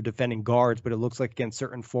terms of defending guards, but it looks like against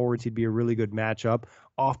certain forwards, he'd be a really good matchup.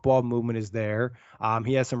 Off-ball movement is there.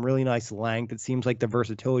 He has some really nice length. It seems like the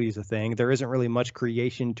versatility is a thing. There isn't really much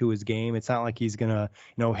creation to his game. It's not like he's going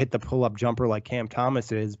to, hit the pull-up jumper like Cam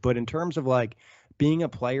Thomas is. But in terms of like being a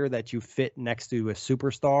player that you fit next to a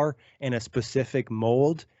superstar in a specific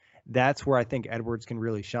mold, that's where I think Edwards can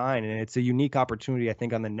really shine. And it's a unique opportunity, I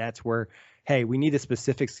think, on the Nets where, hey, we need a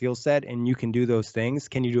specific skill set and you can do those things.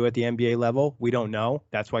 Can you do it at the NBA level? We don't know.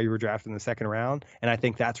 That's why you were drafted in the second round. And I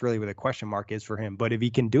think that's really where the question mark is for him. But if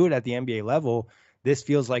he can do it at the NBA level, this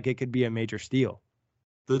feels like it could be a major steal.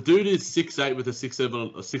 The dude is 6'8" with a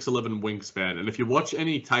 6'11" wingspan, and if you watch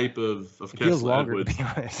any tape of Kessler Edwards, to be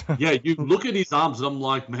honest. yeah, you look at his arms, and I'm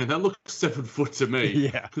like, man, that looks 7 foot to me.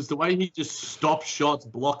 Yeah, because the way he just stops shots,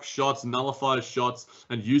 blocks shots, nullifies shots,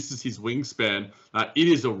 and uses his wingspan, it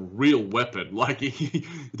is a real weapon. Like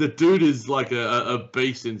the dude is like a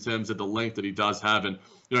beast in terms of the length that he does have, and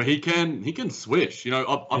he can swish.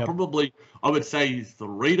 I would say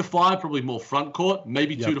 3 to 5, probably more front court,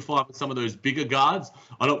 maybe 2 to 5 with some of those bigger guards.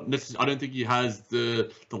 I don't think he has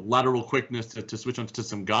the lateral quickness to switch onto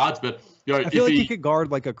some guards, but I feel like he could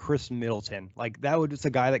guard like a Chris Middleton. Like that was just a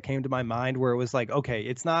guy that came to my mind where it was like, okay,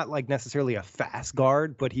 it's not like necessarily a fast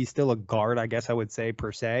guard, but he's still a guard, I guess I would say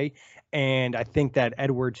per se. And I think that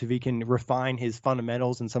Edwards, if he can refine his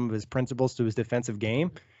fundamentals and some of his principles to his defensive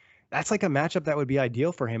game, that's like a matchup that would be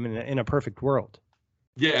ideal for him in a perfect world.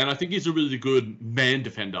 Yeah, and I think he's a really good man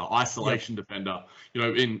defender, isolation defender,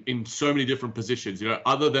 in so many different positions,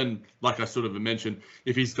 other than, like I sort of mentioned,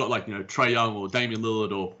 if he's got like, Trae Young or Damian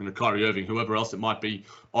Lillard or, Kyrie Irving, whoever else it might be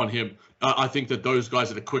on him, I think that those guys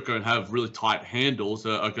that are quicker and have really tight handles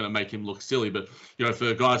are going to make him look silly. But,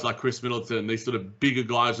 for guys like Chris Middleton, these sort of bigger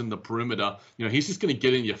guys in the perimeter, he's just going to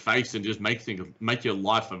get in your face and just make your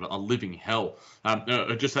life a living hell.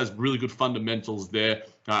 It just has really good fundamentals there.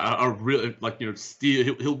 Really steal.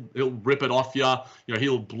 He'll rip it off you.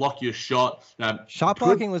 He'll block your shot. Shot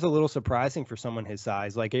blocking was a little surprising for someone his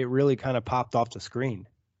size. Like it really kind of popped off the screen.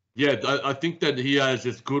 Yeah, I think that he has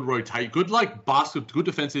just good rotate, good good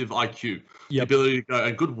defensive IQ, ability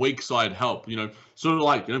and good weak side help. Sort of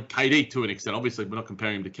like KD to an extent. Obviously, we're not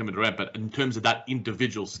comparing him to Kevin Durant, but in terms of that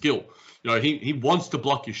individual skill, he wants to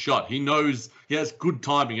block your shot. He knows he has good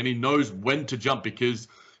timing and he knows when to jump because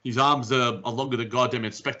his arms are longer than goddamn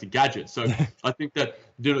Inspector Gadget. So I think that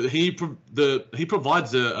he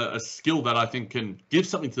provides a skill that I think can give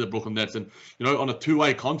something to the Brooklyn Nets, and on a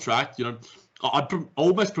two-way contract, I'd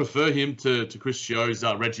almost prefer him to Chris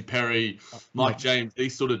Chiozza, Reggie Perry, Mike James,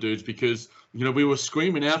 these sort of dudes, because we were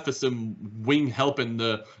screaming out for some wing help in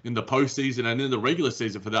the postseason and in the regular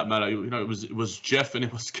season for that matter. It was Jeff and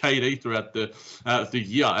it was KD throughout the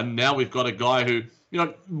year, and now we've got a guy who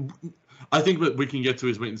I think that we can get to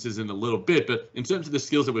his weaknesses in a little bit, but in terms of the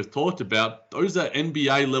skills that we've talked about, those are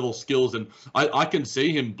NBA level skills, and I can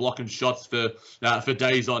see him blocking shots for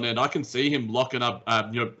days on end. I can see him locking up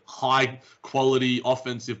high quality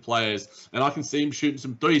offensive players, and I can see him shooting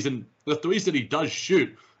some threes, and the threes that he does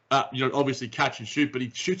shoot, obviously catch and shoot, but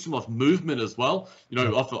he shoots them off movement as well.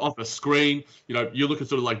 Off a screen. You look at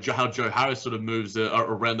sort of like how Joe Harris sort of moves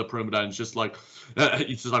around the perimeter, and it's just like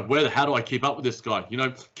how do I keep up with this guy?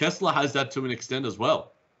 Kessler has that to an extent as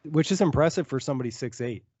well, which is impressive for somebody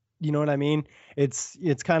 6'8". You know what I mean? It's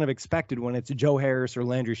kind of expected when it's Joe Harris or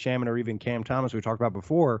Landry Shamet or even Cam Thomas we talked about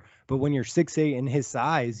before. But when you're 6'8" in his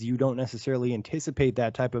size, you don't necessarily anticipate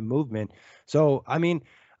that type of movement. So I mean,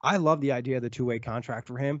 I love the idea of the two-way contract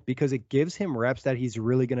for him because it gives him reps that he's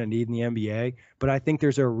really going to need in the NBA. But I think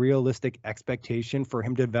there's a realistic expectation for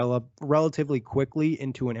him to develop relatively quickly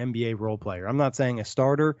into an NBA role player. I'm not saying a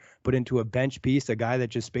starter, but into a bench piece, a guy that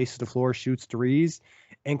just spaces the floor, shoots threes,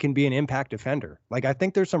 and can be an impact defender. Like, I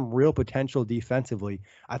think there's some real potential defensively.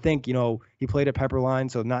 I think, he played at Pepperline,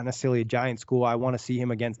 so not necessarily a giant school. I want to see him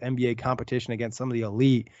against NBA competition, against some of the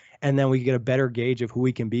elite, and then we can get a better gauge of who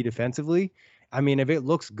he can be defensively. I mean, if it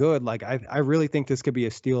looks good, like I really think this could be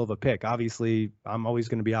a steal of a pick. Obviously, I'm always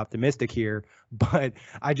going to be optimistic here, but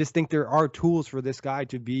I just think there are tools for this guy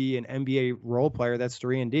to be an NBA role player that's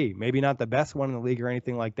 3-and-D. Maybe not the best one in the league or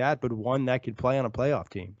anything like that, but one that could play on a playoff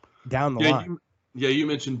team down the line. You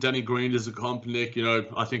mentioned Danny Green as a comp, Nick.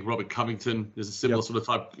 I think Robert Covington is a similar sort of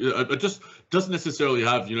type. It just doesn't necessarily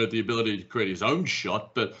have, the ability to create his own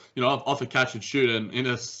shot, but off a catch and shoot, and in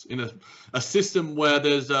a system where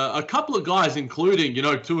there's a couple of guys, including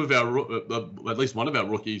two of our at least one of our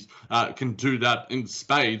rookies, can do that in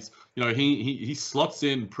spades. He slots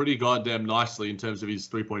in pretty goddamn nicely in terms of his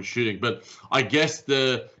 3-point shooting. But I guess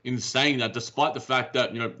in saying that, despite the fact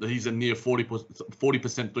that he's a near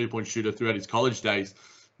 40% 3-point shooter throughout his college days,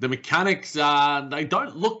 The mechanics, they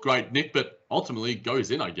don't look great, Nick, but ultimately it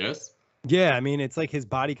goes in, I guess. Yeah, I mean, it's like his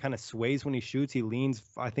body kind of sways when he shoots. He leans,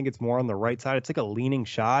 I think it's more on the right side. It's like a leaning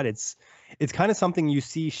shot. It's kind of something you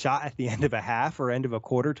see shot at the end of a half or end of a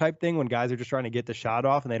quarter type thing when guys are just trying to get the shot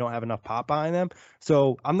off and they don't have enough pop behind them.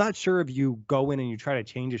 So I'm not sure if you go in and you try to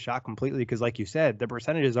change a shot completely because, like you said, the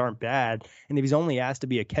percentages aren't bad. And if he's only asked to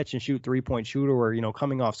be a catch and shoot 3-point shooter or,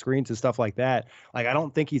 coming off screens and stuff like that, like I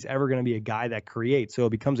don't think he's ever going to be a guy that creates. So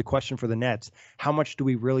it becomes a question for the Nets. How much do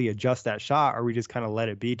we really adjust that shot, or we just kind of let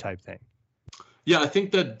it be type thing? Yeah, I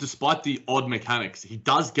think that despite the odd mechanics, he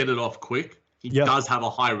does get it off quick. He does have a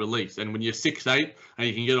high release. And when you're 6'8" and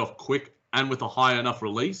you can get it off quick and with a high enough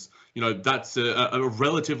release, that's a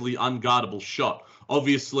relatively unguardable shot.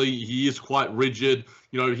 Obviously, he is quite rigid.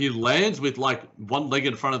 He lands with like one leg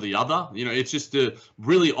in front of the other. It's just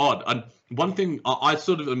really odd. And one thing I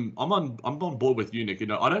sort of I'm on board with you, Nick.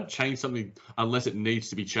 I don't change something unless it needs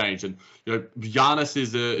to be changed. And Giannis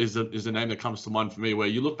is a name that comes to mind for me. Where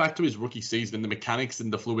you look back to his rookie season and the mechanics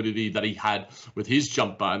and the fluidity that he had with his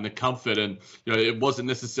jumper and the comfort, and it wasn't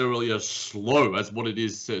necessarily as slow as what it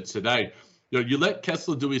is today. You let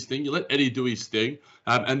Kessler do his thing, you let Eddie do his thing,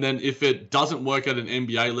 and then if it doesn't work at an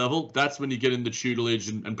NBA level, that's when you get in the tutelage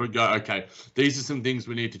and go, okay, these are some things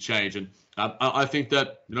we need to change. And I think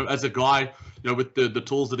that, as a guy, with the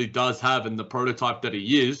tools that he does have and the prototype that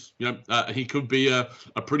he is, he could be a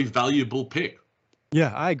pretty valuable pick.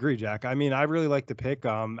 Yeah, I agree, Jack. I mean, I really like the pick.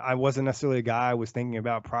 I wasn't necessarily a guy I was thinking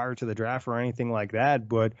about prior to the draft or anything like that,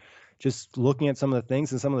 but just looking at some of the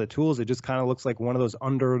things and some of the tools, it just kind of looks like one of those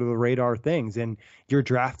under the radar things. And you're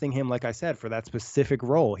drafting him, like I said, for that specific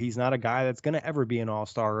role. He's not a guy that's going to ever be an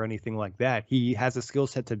all-star or anything like that. He has a skill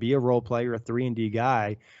set to be a role player, a 3-and-D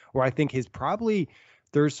guy, where I think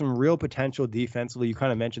there's some real potential defensively. You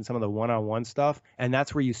kind of mentioned some of the one-on-one stuff, and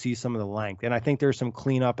that's where you see some of the length. And I think there's some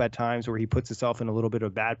cleanup at times where he puts himself in a little bit of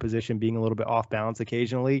a bad position, being a little bit off balance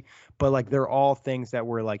occasionally. But like they're all things that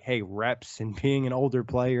were like, hey, reps and being an older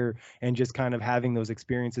player and just kind of having those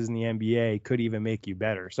experiences in the NBA could even make you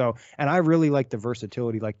better. So, and I really like the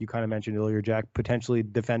versatility, like you kind of mentioned earlier, Jack, potentially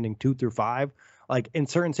defending 2 through 5. Like in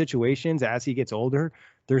certain situations, as he gets older,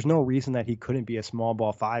 there's no reason that he couldn't be a small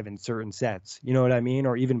ball 5 in certain sets. You know what I mean?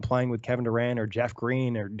 Or even playing with Kevin Durant or Jeff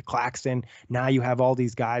Green or Claxton. Now you have all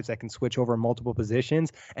these guys that can switch over multiple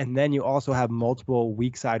positions. And then you also have multiple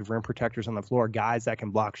weak side rim protectors on the floor, guys that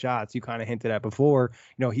can block shots. You kind of hinted at before.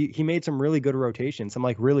 He made some really good rotations, some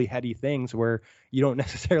like really heady things where you don't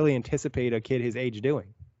necessarily anticipate a kid his age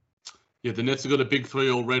doing. Yeah, the Nets have got a big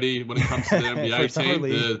 3 already when it comes to the NBA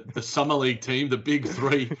team. The Summer League team, the big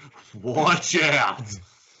 3. Watch out.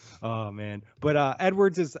 Oh, man. But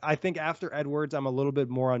I think after Edwards, I'm a little bit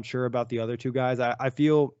more unsure about the other two guys. I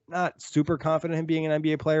feel not super confident in him being an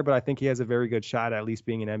NBA player, but I think he has a very good shot at least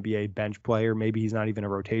being an NBA bench player. Maybe he's not even a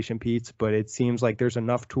rotation piece, but it seems like there's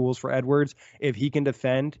enough tools for Edwards. If he can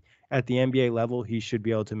defend at the NBA level, he should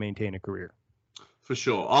be able to maintain a career. For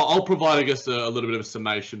sure. I'll provide, I guess, a little bit of a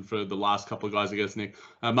summation for the last couple of guys, I guess, Nick.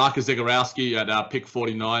 Marcus Zegarowski at pick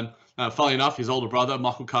 49. Funnily enough, his older brother,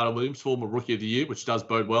 Michael Carter-Williams, former Rookie of the Year, which does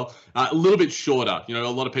bode well. A little bit shorter. A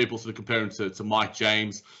lot of people sort of compare him to Mike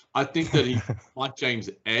James. I think that he's Mike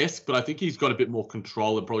James-esque, but I think he's got a bit more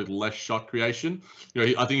control and probably less shot creation.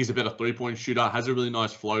 I think he's a better 3-point shooter, has a really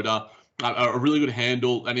nice floater. A really good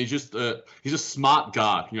handle, and he's a smart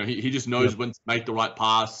guard. He just knows when to make the right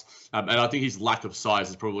pass, and I think his lack of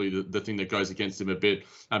size is probably the thing that goes against him a bit,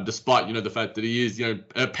 despite the fact that he is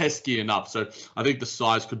pesky enough. So I think the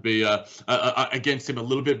size could be against him a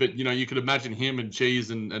little bit, but you could imagine him and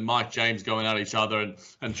Cheese and Mike James going at each other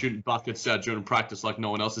and shooting buckets during practice like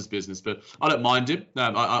no one else's business. But I don't mind him.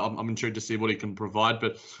 I'm intrigued to see what he can provide.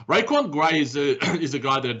 But Raekwon Gray is a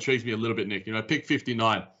guy that intrigues me a little bit, Nick. Pick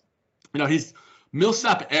 59. He's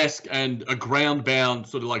Millsap-esque and a ground-bound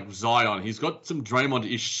sort of like Zion. He's got some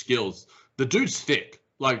Draymond-ish skills. The dude's thick.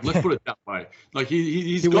 Like, let's put it that way. Like,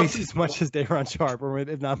 he weighs as much as Day'Ron Sharpe, or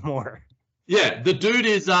if not more. Yeah, the dude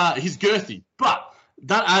is he's girthy, but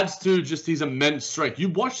that adds to just his immense strength. You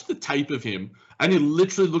watch the tape of him, and he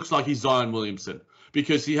literally looks like he's Zion Williamson.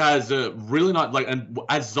 Because he has a really nice, and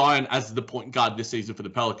as Zion as the point guard this season for the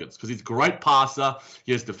Pelicans, because he's a great passer,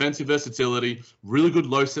 he has defensive versatility, really good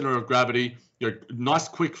low center of gravity, nice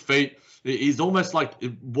quick feet. He's almost like,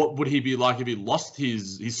 what would he be like if he lost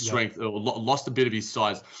his strength or lost a bit of his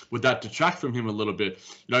size? Would that detract from him a little bit?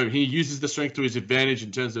 He uses the strength to his advantage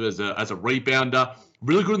in terms of as a rebounder.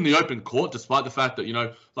 really good in the open court, despite the fact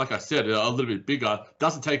that, like I said, a little bit bigger,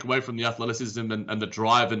 doesn't take away from the athleticism and the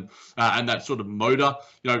drive and that sort of motor.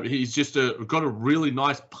 He's just got a really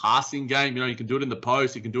nice passing game. He can do it in the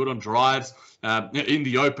post. He can do it on drives, in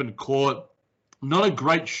the open court. Not a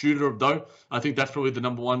great shooter, though. I think that's probably the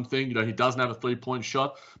number one thing. He doesn't have a three-point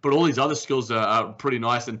shot, but all these other skills are pretty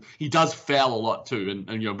nice, and he does foul a lot too.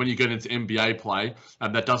 And when you get into NBA play,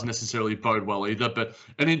 that doesn't necessarily bode well either. But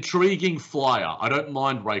an intriguing flyer. I don't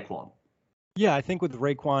mind RaeQuan. Yeah, I think with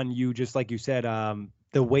RaeQuan, you just like you said,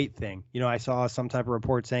 the weight thing. I saw some type of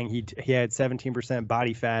report saying he had 17%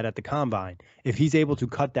 body fat at the combine. If he's able to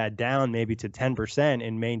cut that down maybe to 10%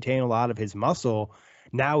 and maintain a lot of his muscle,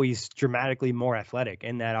 now he's dramatically more athletic,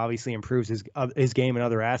 and that obviously improves his game in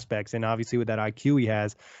other aspects. And obviously with that IQ he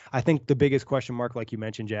has, I think the biggest question mark, like you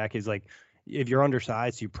mentioned, Jack, is like, if you're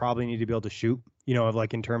undersized, you probably need to be able to shoot,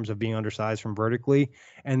 in terms of being undersized from vertically.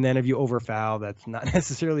 And then if you overfoul, that's not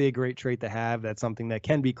necessarily a great trait to have. That's something that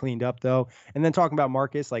can be cleaned up, though. And then talking about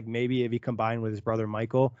Marcus, like maybe if he combined with his brother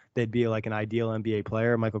Michael, they'd be like an ideal NBA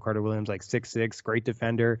player. Michael Carter-Williams, like 6'6", great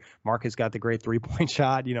defender. Marcus got the great three-point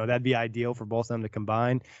shot. That'd be ideal for both of them to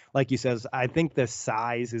combine. Like you says, I think the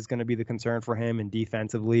size is going to be the concern for him, and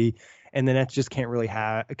defensively. And the Nets just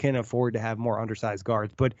can't afford to have more undersized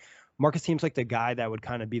guards. But Marcus seems like the guy that would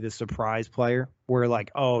kind of be the surprise player where like,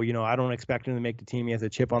 I don't expect him to make the team. He has a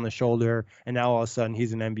chip on the shoulder, and now all of a sudden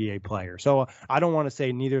he's an NBA player. So I don't want to say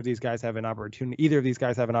either of these guys have an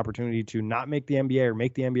opportunity to not make the NBA or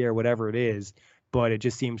make the NBA or whatever it is, but it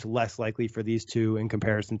just seems less likely for these two in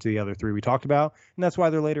comparison to the other three we talked about. And that's why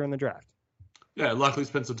they're later in the draft. Yeah, likely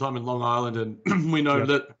spent some time in Long Island, and we know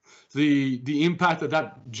that the impact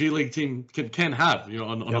that G League team can have,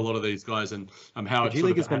 on a lot of these guys, and how G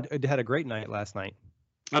League had a great night last night.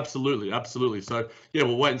 Absolutely. So yeah,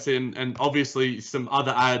 we'll wait and see, and obviously some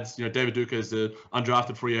other ads. David Duke is an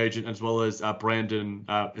undrafted free agent, as well as Brandon.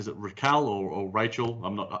 Is it Raquel or Rachel?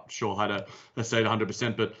 I'm not sure how to say it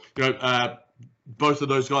 100%, but both of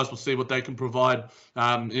those guys, will see what they can provide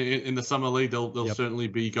in the summer league. They'll certainly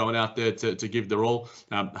be going out there to give their all.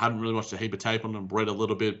 Haven't really watched a heap of tape on them, read a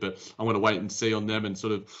little bit, but I'm going to wait and see on them and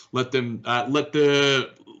sort of let them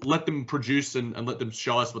produce and let them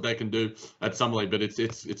show us what they can do at summer league. But it's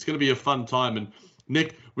going to be a fun time. And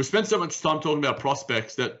Nick, we spent so much time talking about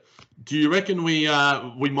prospects that. Do you reckon we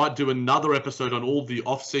might do another episode on all the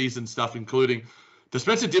off-season stuff, including the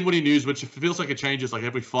Spencer Dinwiddie news, which feels like it changes like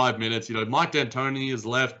every 5 minutes? Mike D'Antoni has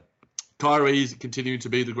left. Kyrie's continuing to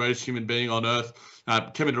be the greatest human being on earth.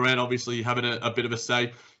 Kevin Durant obviously having a bit of a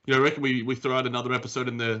say. I reckon we throw out another episode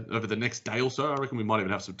over the next day or so. I reckon we might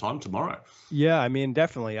even have some time tomorrow. Yeah,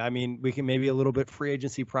 definitely. We can maybe a little bit free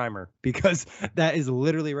agency primer, because that is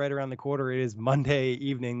literally right around the corner. It is Monday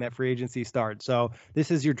evening that free agency starts. So this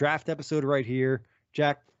is your draft episode right here.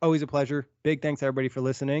 Jack, always a pleasure. Big thanks everybody for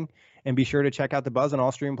listening, and be sure to check out The Buzz on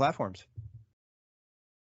all streaming platforms.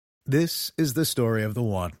 This is the story of the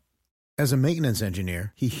one. As a maintenance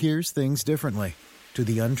engineer, he hears things differently. To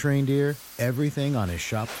the untrained ear, everything on his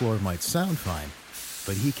shop floor might sound fine,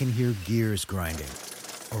 but he can hear gears grinding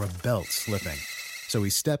or a belt slipping. So he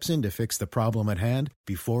steps in to fix the problem at hand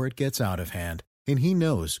before it gets out of hand. And he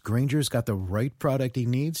knows Grainger's got the right product he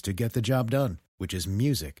needs to get the job done, which is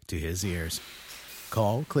music to his ears.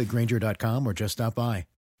 Call, click Grainger.com, or just stop by.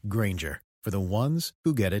 Grainger, for the ones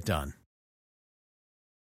who get it done.